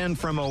transferred in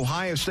from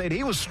Ohio State.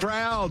 He was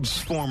Stroud's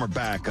former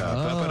backup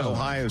up at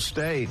Ohio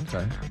State.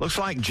 Okay. Looks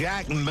like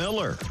Jack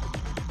Miller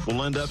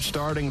will end up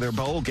starting their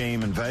bowl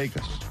game in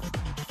Vegas.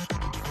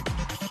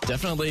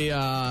 Definitely,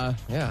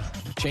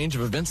 change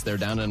of events there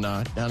down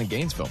in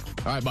Gainesville.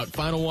 All right, but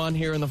final one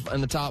here in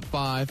the top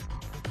 5.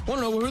 I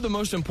want to know who are the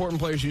most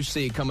important players you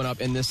see coming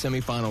up in this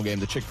semifinal game,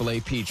 the Chick-fil-A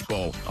Peach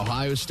Bowl,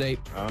 Ohio State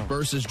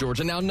versus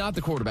Georgia. Now, not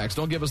the quarterbacks.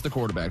 Don't give us the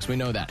quarterbacks. We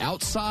know that.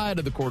 Outside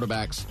of the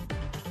quarterbacks,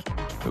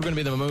 who are going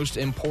to be the most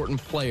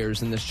important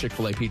players in this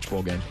Chick-fil-A Peach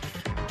Bowl game?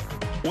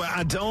 Well,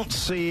 I don't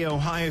see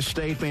Ohio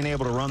State being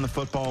able to run the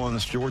football in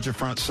this Georgia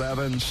front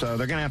seven, so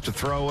they're going to have to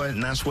throw it,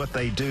 and that's what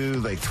they do.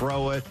 They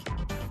throw it.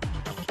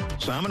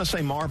 So I'm going to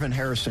say Marvin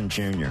Harrison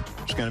Jr.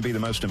 is going to be the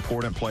most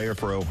important player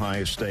for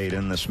Ohio State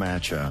in this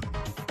matchup.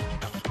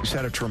 He's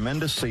had a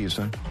tremendous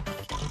season,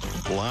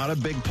 a lot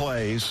of big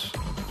plays.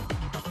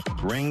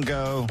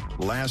 Ringo,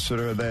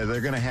 Lassiter,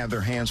 they're going to have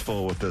their hands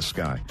full with this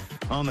guy.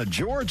 On the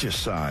Georgia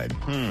side,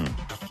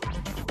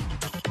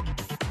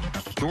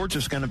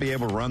 Georgia's going to be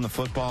able to run the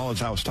football,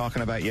 as I was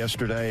talking about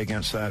yesterday,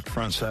 against that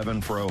front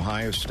seven for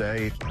Ohio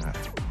State.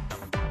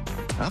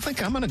 I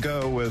think I'm going to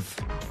go with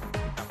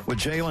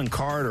Jalen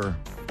Carter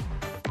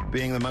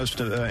being the most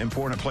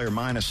important player,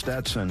 minus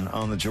Stetson,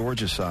 on the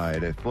Georgia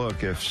side.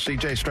 If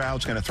C.J.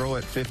 Stroud's going to throw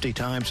it 50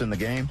 times in the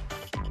game,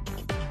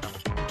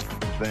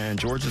 then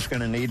Georgia's going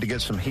to need to get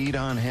some heat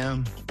on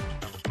him.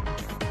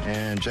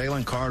 And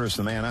Jalen Carter's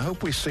the man. I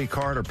hope we see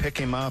Carter pick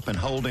him up and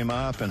hold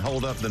up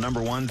the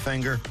number one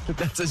finger.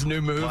 That's his new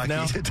move like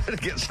now. He did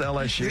against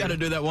LSU. He's got to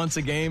do that once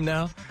a game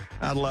now.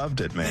 I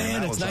loved it,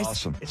 man. That was nice.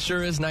 Awesome. It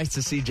sure is nice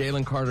to see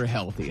Jalen Carter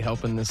healthy,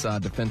 helping this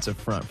defensive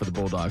front for the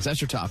Bulldogs. That's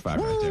your top 5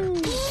 right there.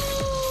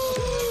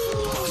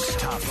 Buck's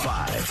Top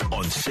 5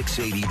 on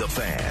 680 The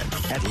Fan,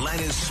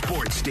 Atlanta's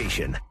sports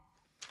station.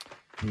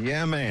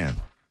 Yeah, man.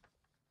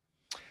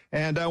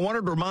 And I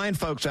wanted to remind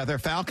folks out there,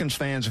 Falcons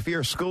fans, if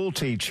you're a school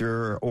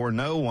teacher or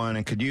know one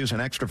and could use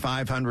an extra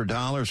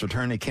 $500,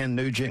 attorney Ken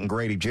Nugent and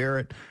Grady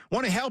Jarrett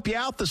want to help you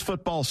out this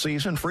football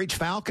season. For each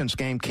Falcons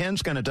game,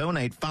 Ken's going to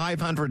donate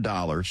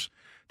 $500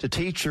 to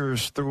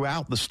teachers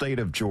throughout the state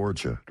of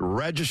Georgia. To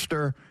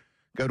register,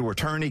 go to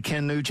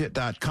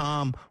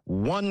attorneykennugent.com.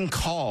 One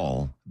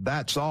call,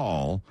 that's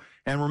all.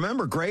 And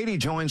remember, Grady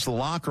joins the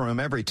locker room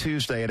every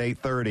Tuesday at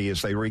 8:30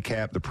 as they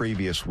recap the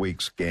previous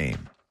week's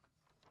game.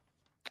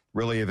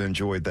 Really have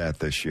enjoyed that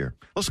this year.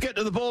 Let's get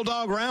to the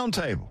Bulldog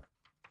Roundtable.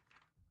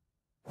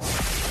 The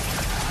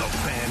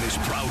Fan is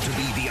proud to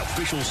be the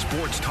official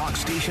sports talk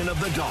station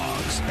of the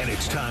Dogs. And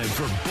it's time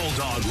for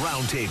Bulldog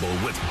Roundtable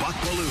with Buck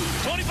Belue.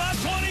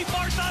 25-20,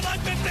 far sideline,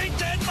 15,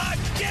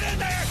 10-5, get in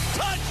there,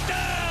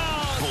 touchdown!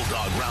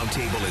 Bulldog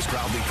Roundtable is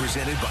proudly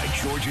presented by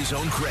Georgia's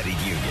own credit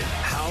union,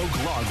 Haug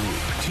Law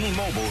Group,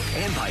 T-Mobile,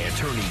 and by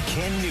attorney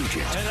Ken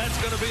Nugent. And that's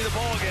going to be the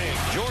ball game.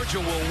 Georgia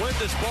will win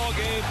this ball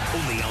game.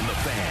 Only on the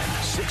Fan,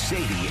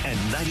 680 and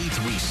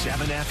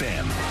 93.7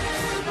 FM.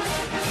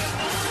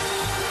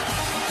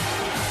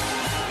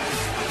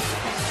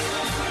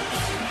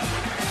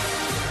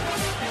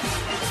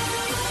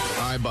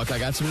 All right, Buck, I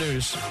got some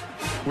news.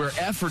 We're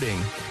efforting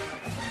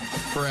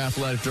for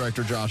athletic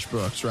director Josh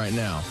Brooks right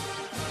now.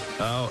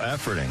 Oh,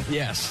 efforting.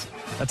 Yes.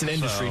 That's an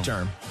industry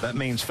term. That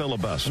means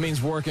filibuster. It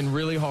means working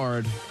really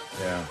hard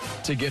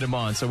to get him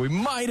on. So we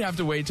might have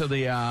to wait till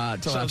the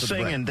till after sing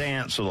the break. And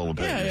dance a little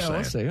bit. Yeah,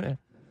 we'll see. Yeah.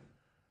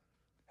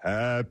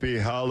 Happy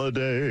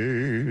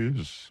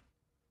holidays.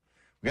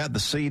 We got the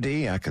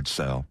CD I could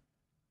sell,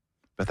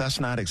 but that's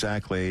not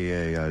exactly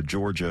a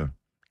Georgia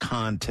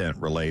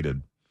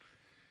content-related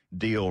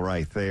deal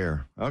right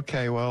there.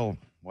 Okay, well,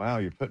 wow,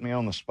 you put me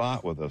on the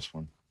spot with this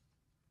one.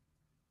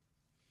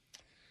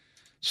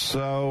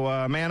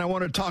 So, man, I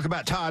wanted to talk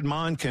about Todd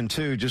Monken,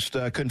 too. Just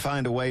couldn't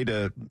find a way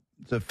to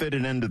fit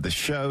it into the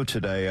show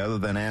today other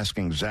than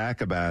asking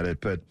Zach about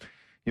it. But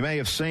you may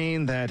have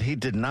seen that he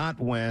did not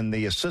win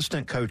the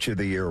Assistant Coach of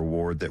the Year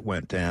award that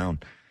went down.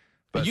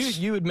 But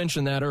you had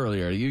mentioned that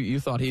earlier.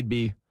 You thought he'd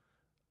be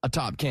a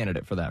top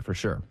candidate for that, for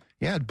sure.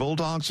 Yeah,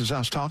 Bulldogs, as I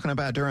was talking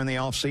about during the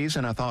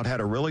offseason, I thought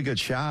had a really good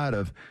shot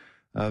of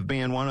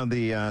being one of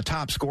the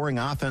top scoring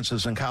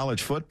offenses in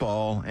college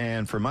football.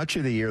 And for much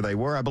of the year they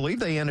were. I believe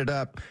they ended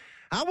up,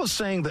 I was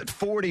saying that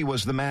 40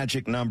 was the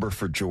magic number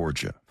for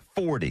Georgia.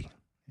 40.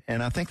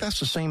 And I think that's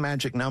the same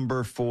magic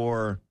number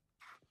for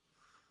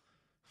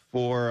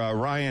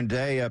Ryan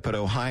Day up at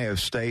Ohio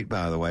State,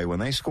 by the way. When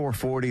they score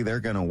 40, they're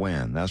going to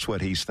win. That's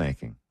what he's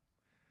thinking.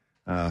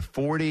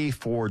 40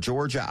 for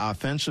Georgia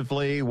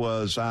offensively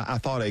was, I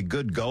thought, a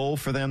good goal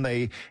for them.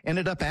 They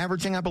ended up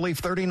averaging, I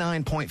believe,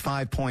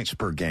 39.5 points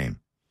per game.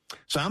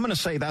 So I'm going to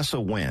say that's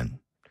a win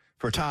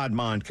for Todd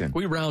Monken.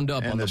 We round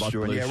up on the Buck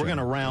Blue Yeah, show. we're going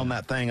to round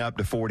that thing up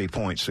to 40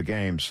 points a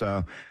game.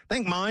 So I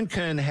think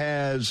Monken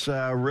has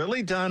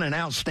really done an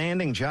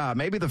outstanding job.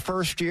 Maybe the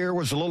first year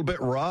was a little bit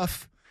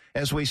rough,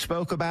 as we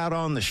spoke about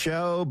on the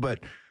show, but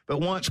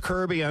once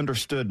Kirby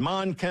understood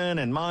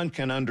Monken and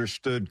Monken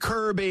understood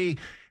Kirby,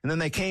 and then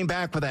they came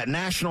back with that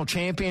national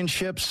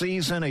championship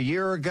season a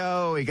year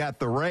ago. He got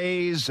the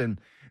raise,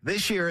 and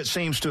this year it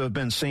seems to have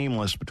been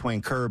seamless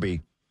between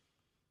Kirby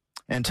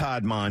and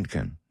Todd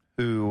Monken,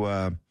 who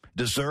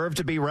deserved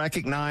to be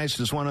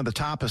recognized as one of the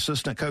top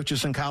assistant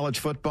coaches in college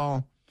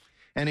football,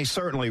 and he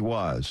certainly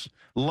was.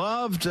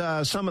 Loved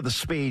some of the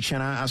speech,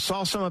 and I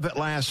saw some of it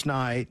last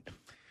night.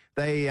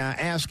 They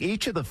asked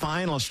each of the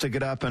finalists to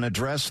get up and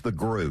address the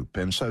group,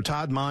 and so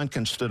Todd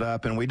Monken stood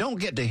up, and we don't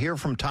get to hear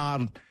from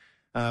Todd.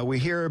 We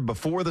hear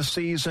before the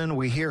season.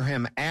 We hear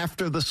him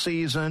after the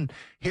season.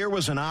 Here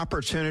was an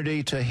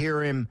opportunity to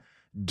hear him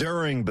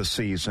during the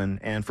season,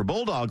 and for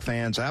Bulldog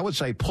fans, I would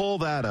say pull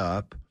that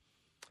up.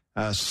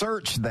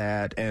 Search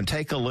that and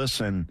take a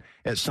listen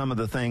at some of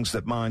the things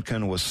that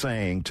Monken was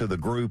saying to the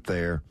group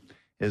there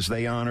as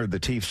they honored the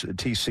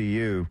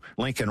TCU.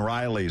 Lincoln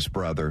Riley's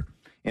brother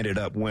ended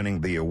up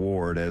winning the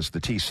award as the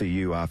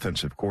TCU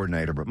offensive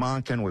coordinator. But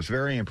Monken was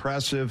very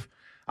impressive.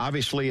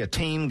 Obviously a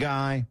team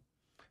guy,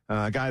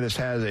 a guy that's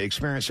had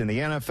experience in the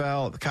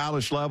NFL at the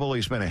college level.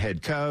 He's been a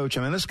head coach.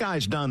 I mean, this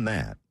guy's done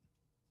that.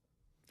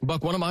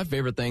 Buck, one of my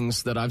favorite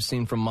things that I've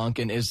seen from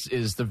Monken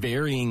is the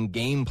varying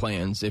game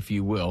plans, if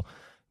you will.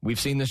 We've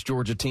seen this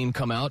Georgia team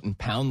come out and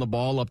pound the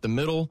ball up the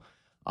middle,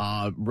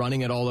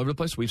 running it all over the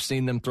place. We've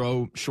seen them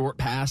throw short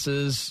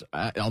passes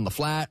on the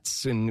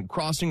flats and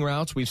crossing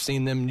routes. We've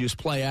seen them use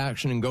play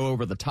action and go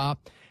over the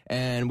top.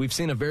 And we've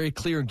seen a very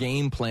clear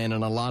game plan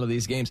in a lot of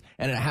these games,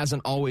 and it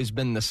hasn't always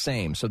been the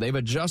same. So they've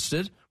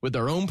adjusted with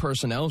their own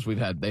personnel.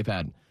 They've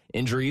had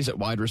injuries at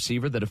wide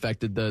receiver that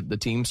affected the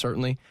team,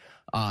 certainly,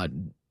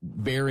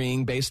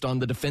 varying based on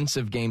the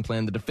defensive game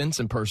plan, the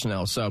defensive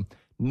personnel. So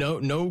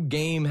no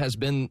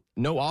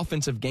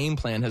offensive game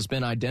plan has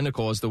been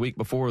identical as the week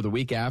before or the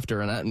week after,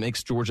 and that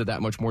makes Georgia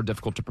that much more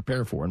difficult to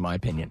prepare for, in my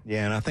opinion.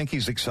 Yeah, and I think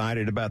he's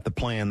excited about the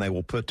plan they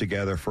will put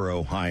together for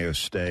Ohio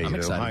State.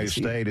 Ohio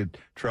State had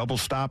trouble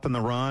stopping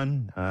the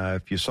run.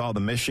 If you saw the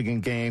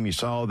Michigan game, you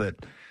saw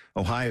that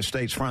Ohio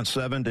State's front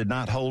seven did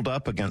not hold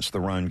up against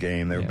the run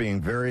game. They were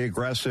being very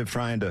aggressive,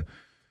 trying to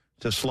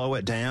slow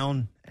it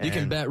down. You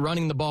can bet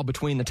running the ball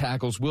between the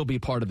tackles will be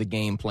part of the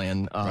game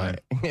plan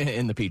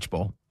in the Peach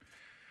Bowl.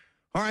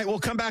 All right, we'll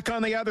come back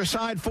on the other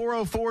side.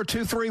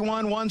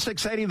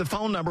 404-231-1680, the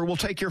phone number. We'll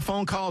take your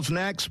phone calls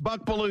next.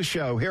 Buck Belue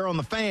Show here on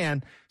The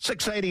Fan,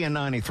 680 and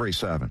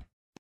 93.7.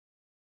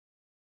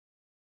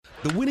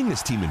 The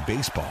winningest team in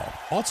baseball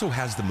also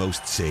has the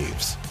most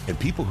saves, and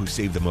people who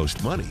save the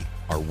most money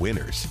are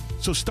winners.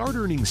 So start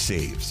earning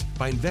saves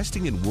by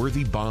investing in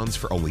worthy bonds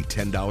for only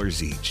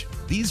 $10 each.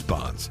 These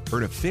bonds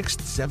earn a fixed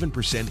 7%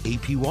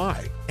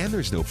 APY, and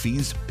there's no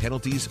fees,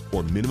 penalties,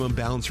 or minimum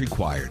balance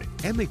required,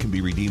 and they can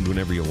be redeemed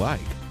whenever you like.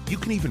 You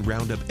can even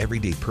round up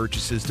everyday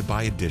purchases to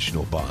buy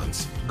additional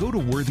bonds. Go to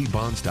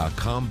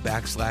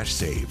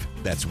worthybonds.com/save.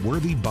 That's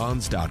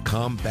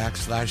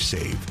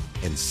worthybonds.com/save,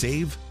 and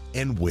save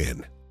and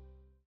win.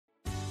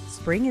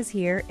 Spring is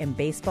here and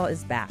baseball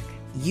is back.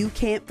 You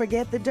can't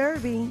forget the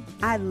Derby.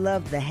 I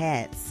love the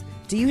hats.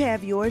 Do you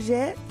have yours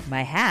yet?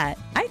 My hat?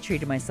 I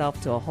treated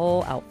myself to a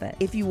whole outfit.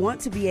 If you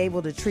want to be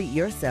able to treat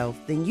yourself,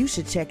 then you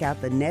should check out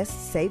the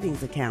Nest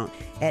Savings Account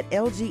at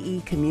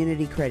LGE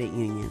Community Credit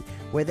Union,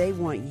 where they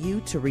want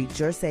you to reach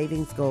your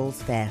savings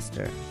goals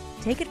faster.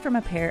 Take it from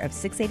a pair of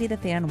 680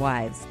 The Fan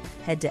wives.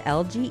 Head to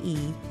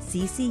lgeccu.org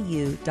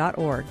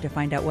to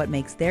find out what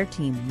makes their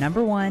team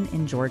 #1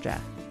 in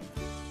Georgia.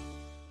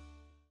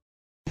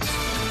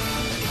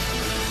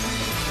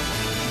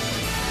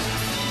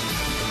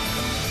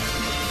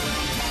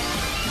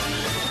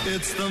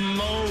 It's the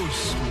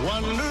most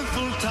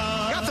wonderful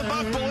time. Got the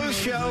Buck Belue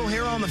Show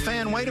here on The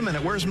Fan. Wait a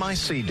minute, where's my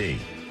CD?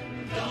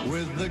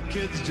 With the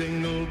kids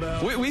jingle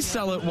bells. We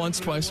sell it once,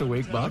 twice a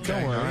week, Buck.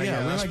 Okay, Don't worry.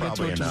 right, we might get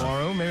to it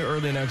tomorrow, maybe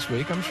early next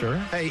week, I'm sure.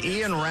 Hey,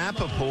 Ian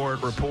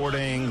Rappaport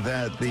reporting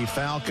that the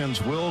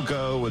Falcons will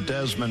go with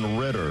Desmond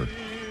Ridder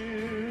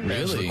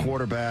as the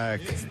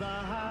quarterback,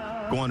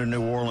 going to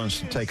New Orleans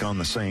to take on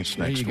the Saints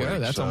next week. There you go.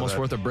 That's almost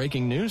worth a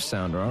breaking news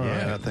sounder. All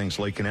right. That thing's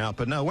leaking out.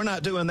 But no, we're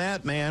not doing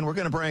that, man. We're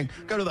going to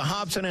go to the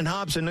Hobson &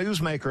 Hobson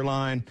Newsmaker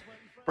line.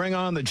 Bring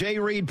on the J.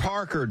 Reed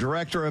Parker,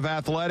 Director of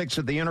Athletics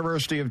at the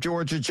University of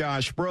Georgia.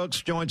 Josh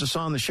Brooks joins us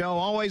on the show.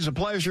 Always a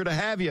pleasure to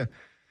have you,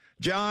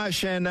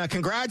 Josh. And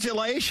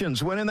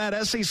congratulations winning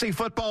that SEC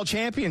football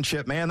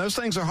championship, man. Those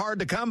things are hard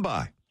to come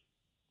by.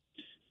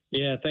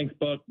 Yeah, thanks,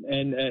 Buck.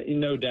 And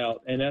no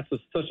doubt. And that's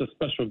such a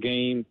special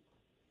game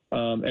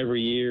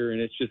every year.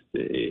 And it's just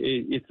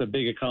it's a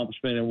big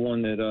accomplishment and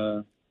one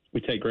that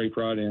we take great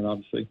pride in,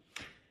 obviously.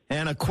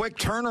 And a quick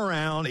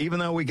turnaround, even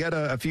though we get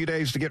a few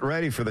days to get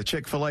ready for the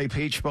Chick-fil-A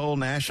Peach Bowl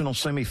national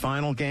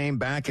semifinal game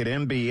back at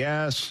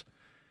MBS.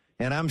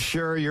 And I'm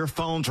sure your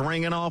phone's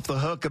ringing off the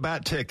hook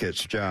about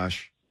tickets,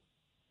 Josh.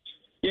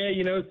 Yeah,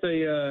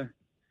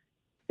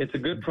 it's a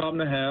good problem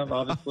to have.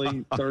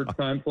 Obviously, third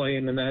time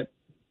playing in that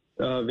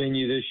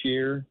venue this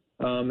year,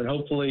 and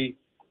hopefully,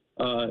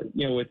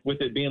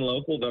 with it being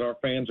local, that our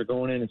fans are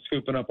going in and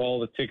scooping up all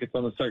the tickets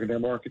on the secondary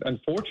market.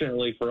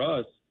 Unfortunately for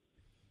us,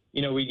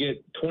 we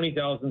get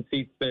 20,000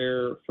 seats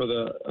there for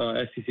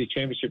the SEC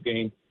championship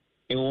game,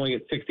 and we only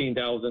get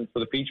 16,000 for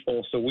the Peach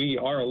Bowl. So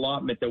our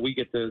allotment that we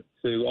get to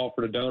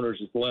offer to donors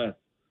is less.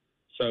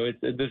 So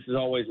this is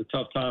always a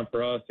tough time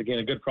for us. Again,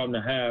 a good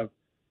problem to have,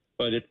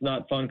 but it's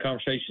not fun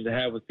conversations to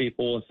have with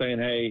people and saying,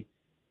 hey,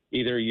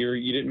 either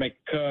you didn't make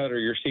the cut or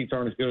your seats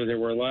aren't as good as they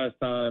were last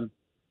time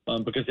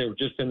because they were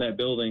just in that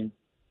building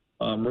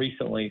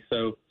recently.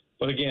 So,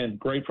 but again,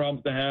 great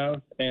problems to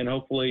have, and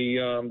hopefully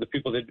the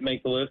people that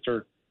make the list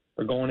are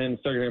going in the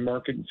secondary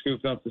market and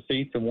scooping up the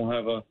seats, and we'll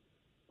have a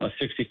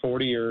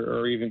 60-40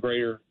 or even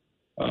greater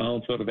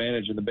home field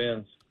advantage in the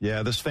Benz.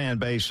 Yeah, this fan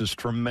base is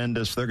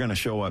tremendous. They're going to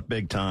show up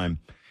big time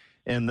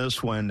in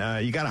this one.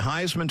 You got a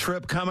Heisman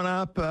trip coming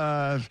up.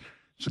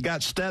 So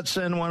got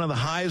Stetson, one of the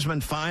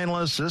Heisman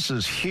finalists. This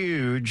is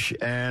huge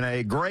and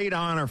a great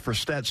honor for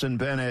Stetson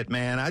Bennett,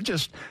 man.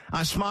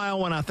 I smile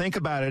when I think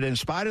about it, in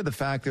spite of the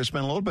fact there's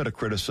been a little bit of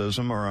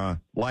criticism or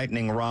a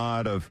lightning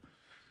rod of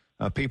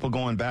people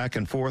going back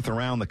and forth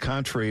around the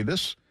country.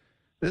 This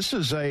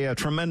is a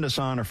tremendous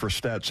honor for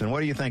Stetson.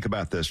 What do you think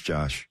about this,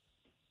 Josh?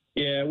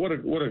 Yeah, what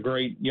a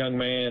great young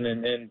man,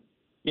 and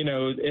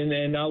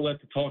I'll let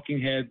the talking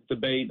heads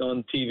debate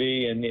on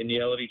TV and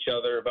yell at each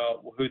other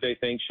about who they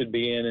think should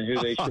be in and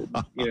who they should,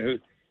 But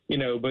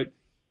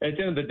at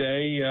the end of the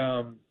day,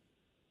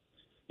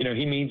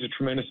 he means a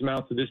tremendous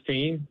amount to this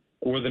team.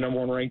 We're the number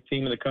one ranked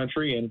team in the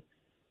country,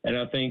 and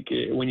I think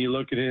when you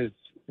look at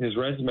his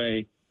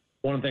resume,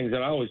 one of the things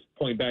that I always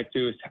point back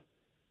to is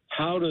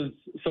how does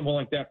someone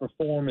like that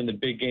perform in the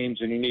big games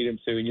when you need him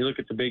to? And you look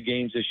at the big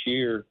games this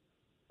year.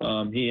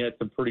 He had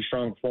some pretty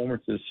strong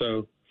performances.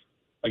 So,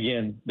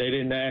 again, they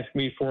didn't ask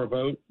me for a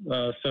vote,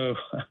 so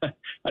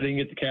I didn't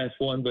get to cast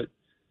one. But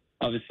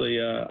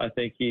obviously, I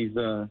think he's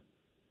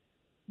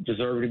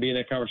deserving to be in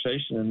that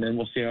conversation, and then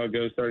we'll see how it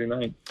goes Saturday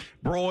night.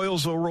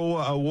 Broyles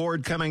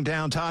Award coming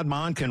down. Todd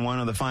Monken, one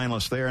of the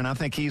finalists there, and I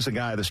think he's a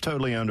guy that's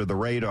totally under the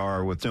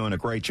radar with doing a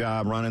great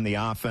job running the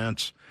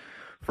offense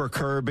for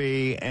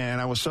Kirby. And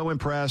I was so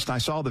impressed. I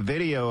saw the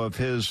video of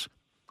his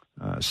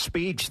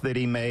speech that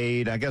he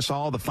made. I guess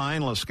all the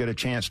finalists get a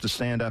chance to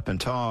stand up and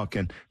talk,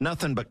 and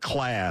nothing but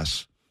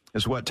class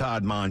is what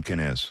Todd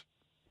Monken is.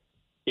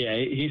 Yeah,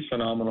 he's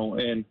phenomenal,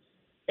 and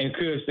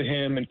kudos to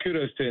him, and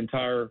kudos to the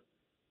entire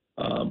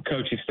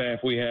coaching staff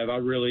we have. I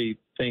really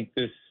think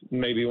this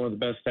may be one of the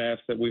best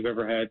staffs that we've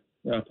ever had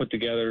put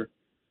together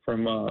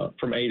from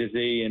A to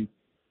Z,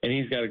 and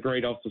he's got a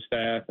great offensive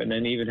staff, and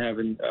then even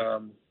having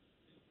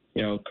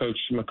Coach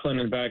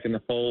McClendon back in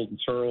the fold, and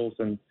Searles,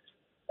 and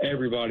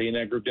everybody in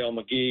that group, Dell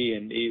McGee,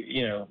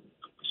 and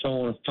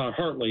someone, Todd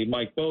Hartley,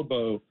 Mike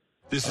Bobo.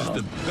 This is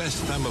the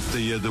best time of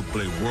the year to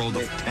play World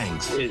of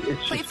Tanks.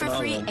 It's play for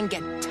free and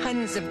get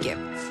tons of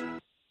gifts.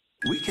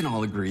 We can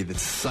all agree that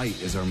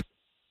sight is our...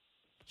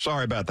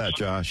 Sorry about that,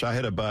 Josh. I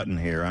hit a button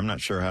here. I'm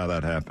not sure how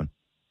that happened.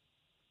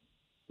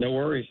 No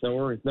worries.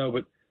 No,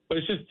 but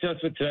it's just a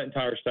testament to that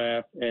entire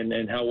staff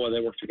and how well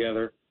they work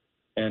together,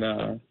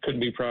 and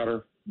couldn't be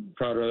prouder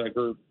of that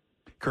group.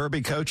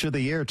 Kirby Coach of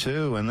the Year,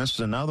 too, and this is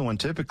another one.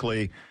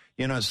 Typically,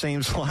 it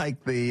seems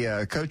like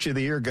the Coach of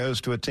the Year goes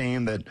to a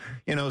team that,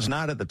 is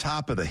not at the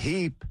top of the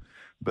heap,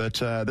 but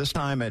this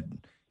time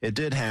it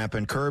did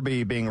happen.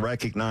 Kirby being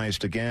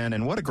recognized again,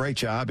 and what a great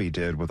job he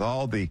did with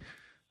all the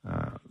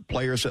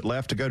players that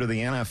left to go to the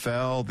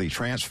NFL, the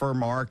transfer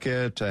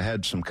market,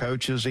 had some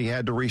coaches he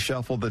had to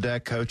reshuffle the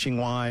deck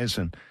coaching-wise,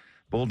 and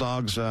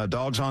Bulldogs,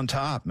 dogs on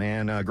top,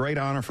 man. Great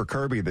honor for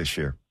Kirby this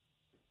year.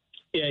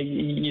 Yeah,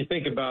 you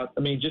think about,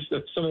 just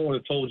if someone would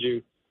have told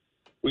you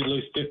we'd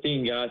lose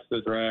 15 guys to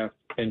the draft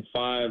and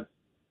 5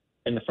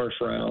 in the first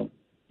round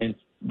and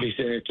be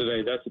sitting here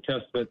today, that's a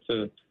testament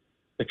to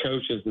the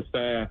coaches, the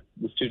staff,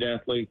 the student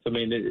athletes.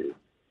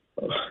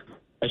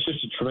 It's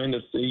just a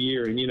tremendous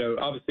year. And,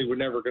 obviously we're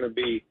never going to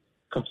be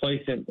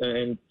complacent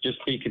and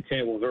just be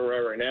content with where we're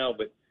at right now.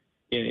 But,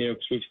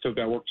 because we've still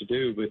got work to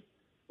do.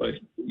 But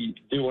you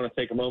do want to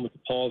take a moment to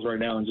pause right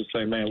now and just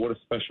say, man, what a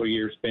special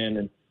year it's been.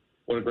 And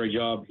what a great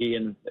job he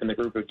and the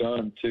group have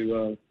done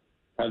to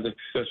have the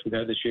success we've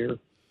had this year.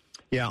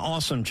 Yeah,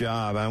 awesome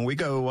job. We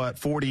go,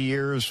 40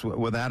 years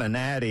without a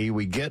natty.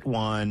 We get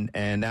one,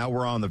 and now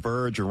we're on the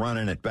verge of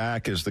running it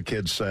back, as the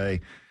kids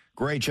say.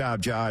 Great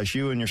job, Josh,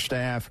 you and your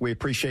staff. We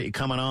appreciate you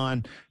coming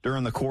on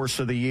during the course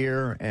of the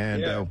year,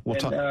 and we'll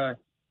talk.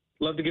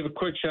 Love to give a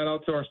quick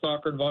shout-out to our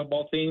soccer and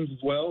volleyball teams as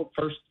well.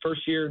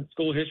 First year in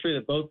school history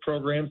that both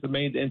programs have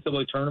made the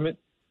NCAA tournament,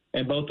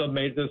 and both of them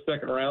made it to the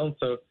second round.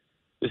 So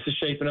this is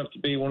shaping up to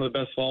be one of the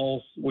best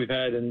falls we've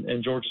had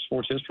in Georgia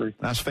sports history.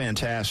 That's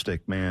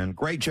fantastic, man.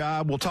 Great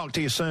job. We'll talk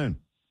to you soon.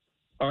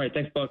 All right.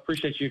 Thanks, Buck.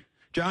 Appreciate you.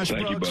 Josh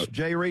Brooks,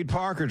 J. Reed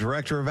Parker,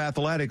 Director of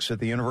Athletics at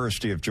the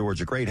University of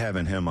Georgia. Great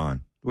having him on.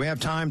 Do we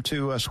have time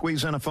to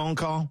squeeze in a phone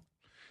call?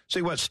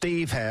 See what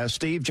Steve has.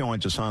 Steve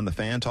joins us on the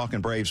Fan, talking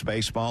Braves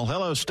baseball.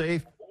 Hello,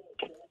 Steve.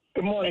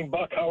 Good morning,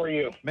 Buck. How are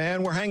you?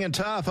 Man, we're hanging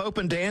tough.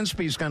 Hoping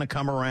Dansby's going to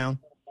come around.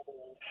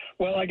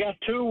 Well, I got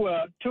two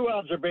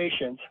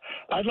observations.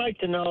 I'd like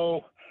to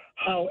know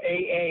how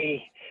AA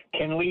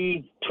can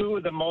lead two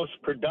of the most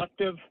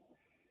productive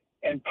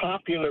and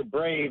popular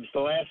Braves the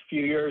last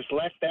few years,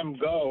 let them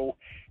go,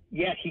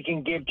 yet he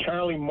can give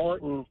Charlie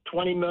Morton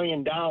 $20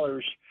 million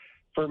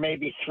for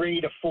maybe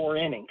 3 to 4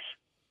 innings.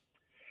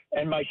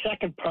 And my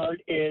second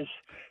part is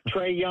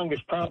Trae Young is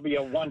probably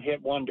a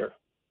one-hit wonder.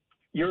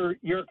 Your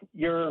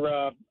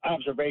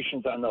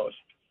observations on those?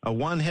 A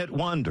one-hit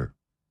wonder.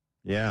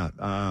 Yeah.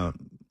 I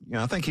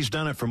think he's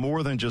done it for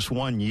more than just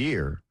 1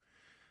 year.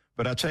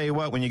 But I tell you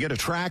what, when you get a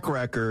track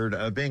record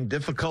of being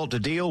difficult to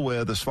deal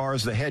with as far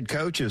as the head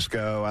coaches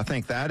go, I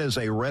think that is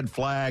a red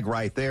flag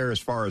right there as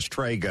far as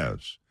Trae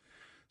goes.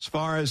 As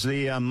far as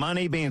the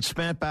money being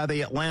spent by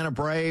the Atlanta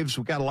Braves,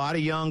 we've got a lot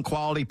of young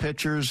quality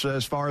pitchers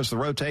as far as the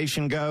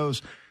rotation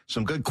goes,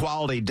 some good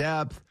quality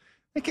depth.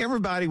 I think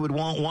everybody would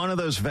want one of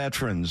those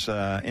veterans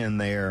in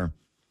there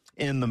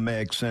in the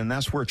mix, and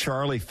that's where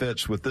Charlie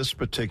fits with this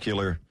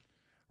particular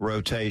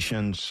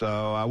rotation.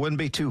 So I wouldn't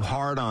be too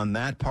hard on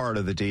that part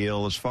of the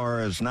deal as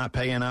far as not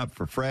paying up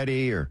for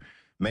Freddie or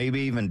maybe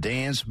even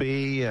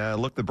Dansby.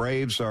 Look, the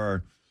Braves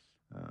are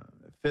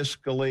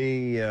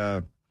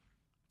fiscally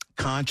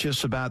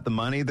conscious about the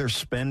money they're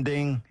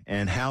spending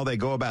and how they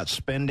go about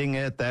spending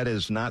it. That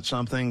is not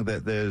something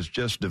that is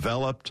just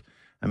developed.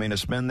 I mean,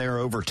 it's been there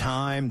over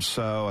time,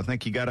 so I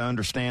think you got to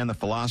understand the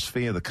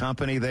philosophy of the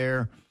company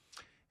there.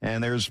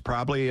 And there's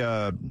probably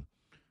a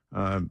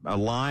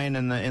line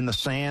in the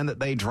sand that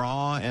they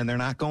draw, and they're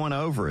not going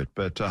over it.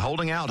 But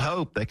holding out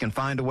hope they can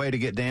find a way to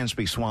get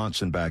Dansby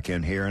Swanson back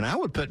in here. And I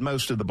would put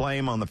most of the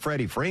blame on the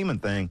Freddie Freeman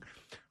thing,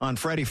 on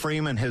Freddie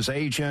Freeman, his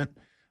agent,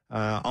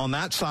 on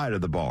that side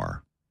of the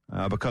bar,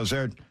 because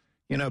they're,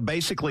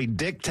 basically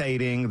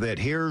dictating that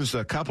here's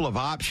a couple of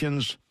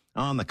options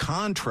on the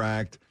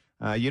contract.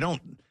 You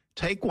don't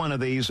take one of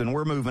these and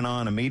we're moving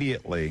on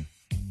immediately.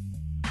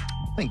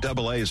 I think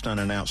AA has done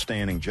an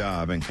outstanding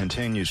job and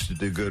continues to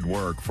do good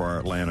work for our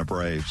Atlanta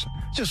Braves.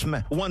 Just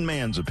one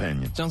man's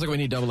opinion. Sounds like we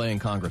need AA in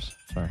Congress.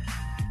 Sorry.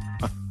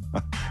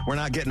 We're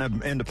not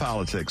getting into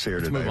politics here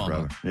today,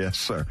 brother. Yes,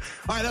 sir.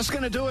 All right, that's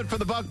going to do it for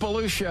the Buck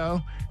Belue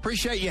Show.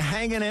 Appreciate you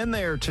hanging in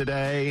there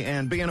today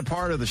and being a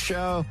part of the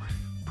show.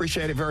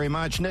 Appreciate it very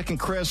much. Nick and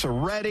Chris are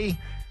ready.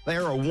 They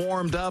are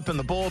warmed up in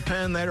the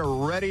bullpen. They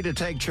are ready to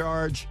take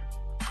charge.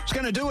 It's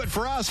going to do it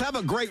for us. Have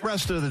a great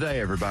rest of the day,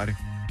 everybody.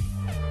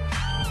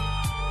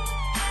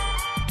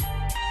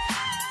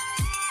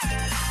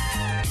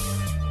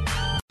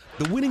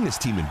 The winningest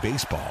team in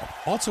baseball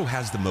also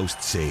has the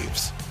most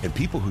saves, and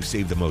people who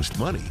save the most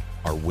money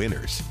are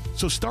winners.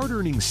 So start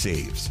earning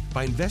saves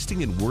by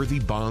investing in worthy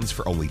bonds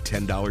for only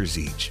 $10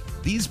 each.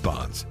 These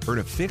bonds earn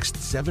a fixed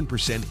 7%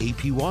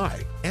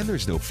 APY, and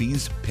there's no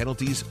fees,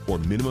 penalties, or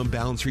minimum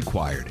balance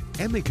required,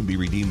 and they can be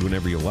redeemed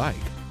whenever you like.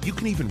 You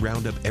can even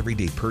round up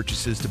everyday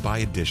purchases to buy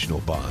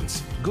additional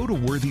bonds. Go to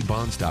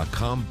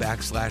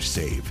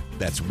worthybonds.com/save.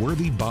 That's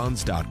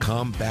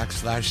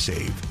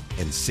worthybonds.com/save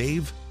and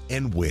save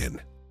and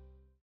win.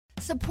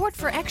 Support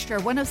for Extra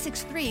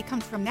 106.3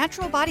 comes from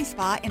Natural Body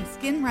Spa and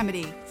Skin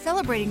Remedy,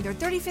 celebrating their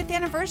 35th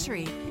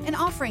anniversary and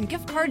offering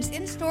gift cards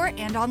in-store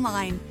and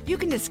online. You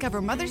can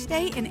discover Mother's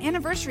Day and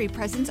anniversary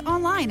presents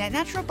online at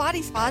Natural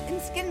Body Spa and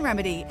Skin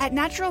Remedy at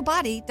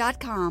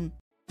naturalbody.com.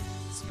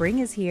 Spring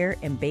is here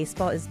and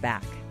baseball is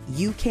back.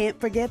 You can't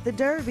forget the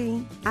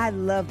Derby. I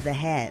love the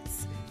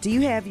hats. Do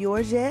you have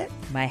yours yet?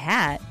 My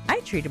hat?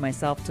 I treated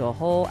myself to a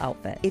whole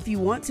outfit. If you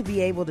want to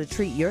be able to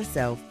treat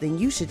yourself, then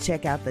you should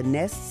check out the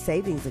Nest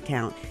Savings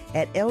Account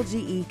at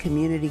LGE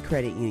Community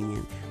Credit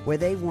Union, where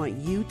they want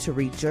you to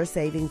reach your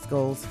savings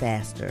goals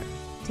faster.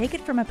 Take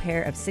it from a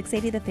pair of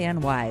 680 The Fan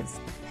wives.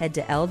 Head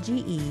to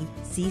lgeccu.org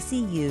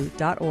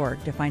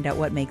to find out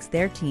what makes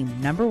their team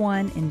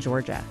 #1 in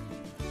Georgia.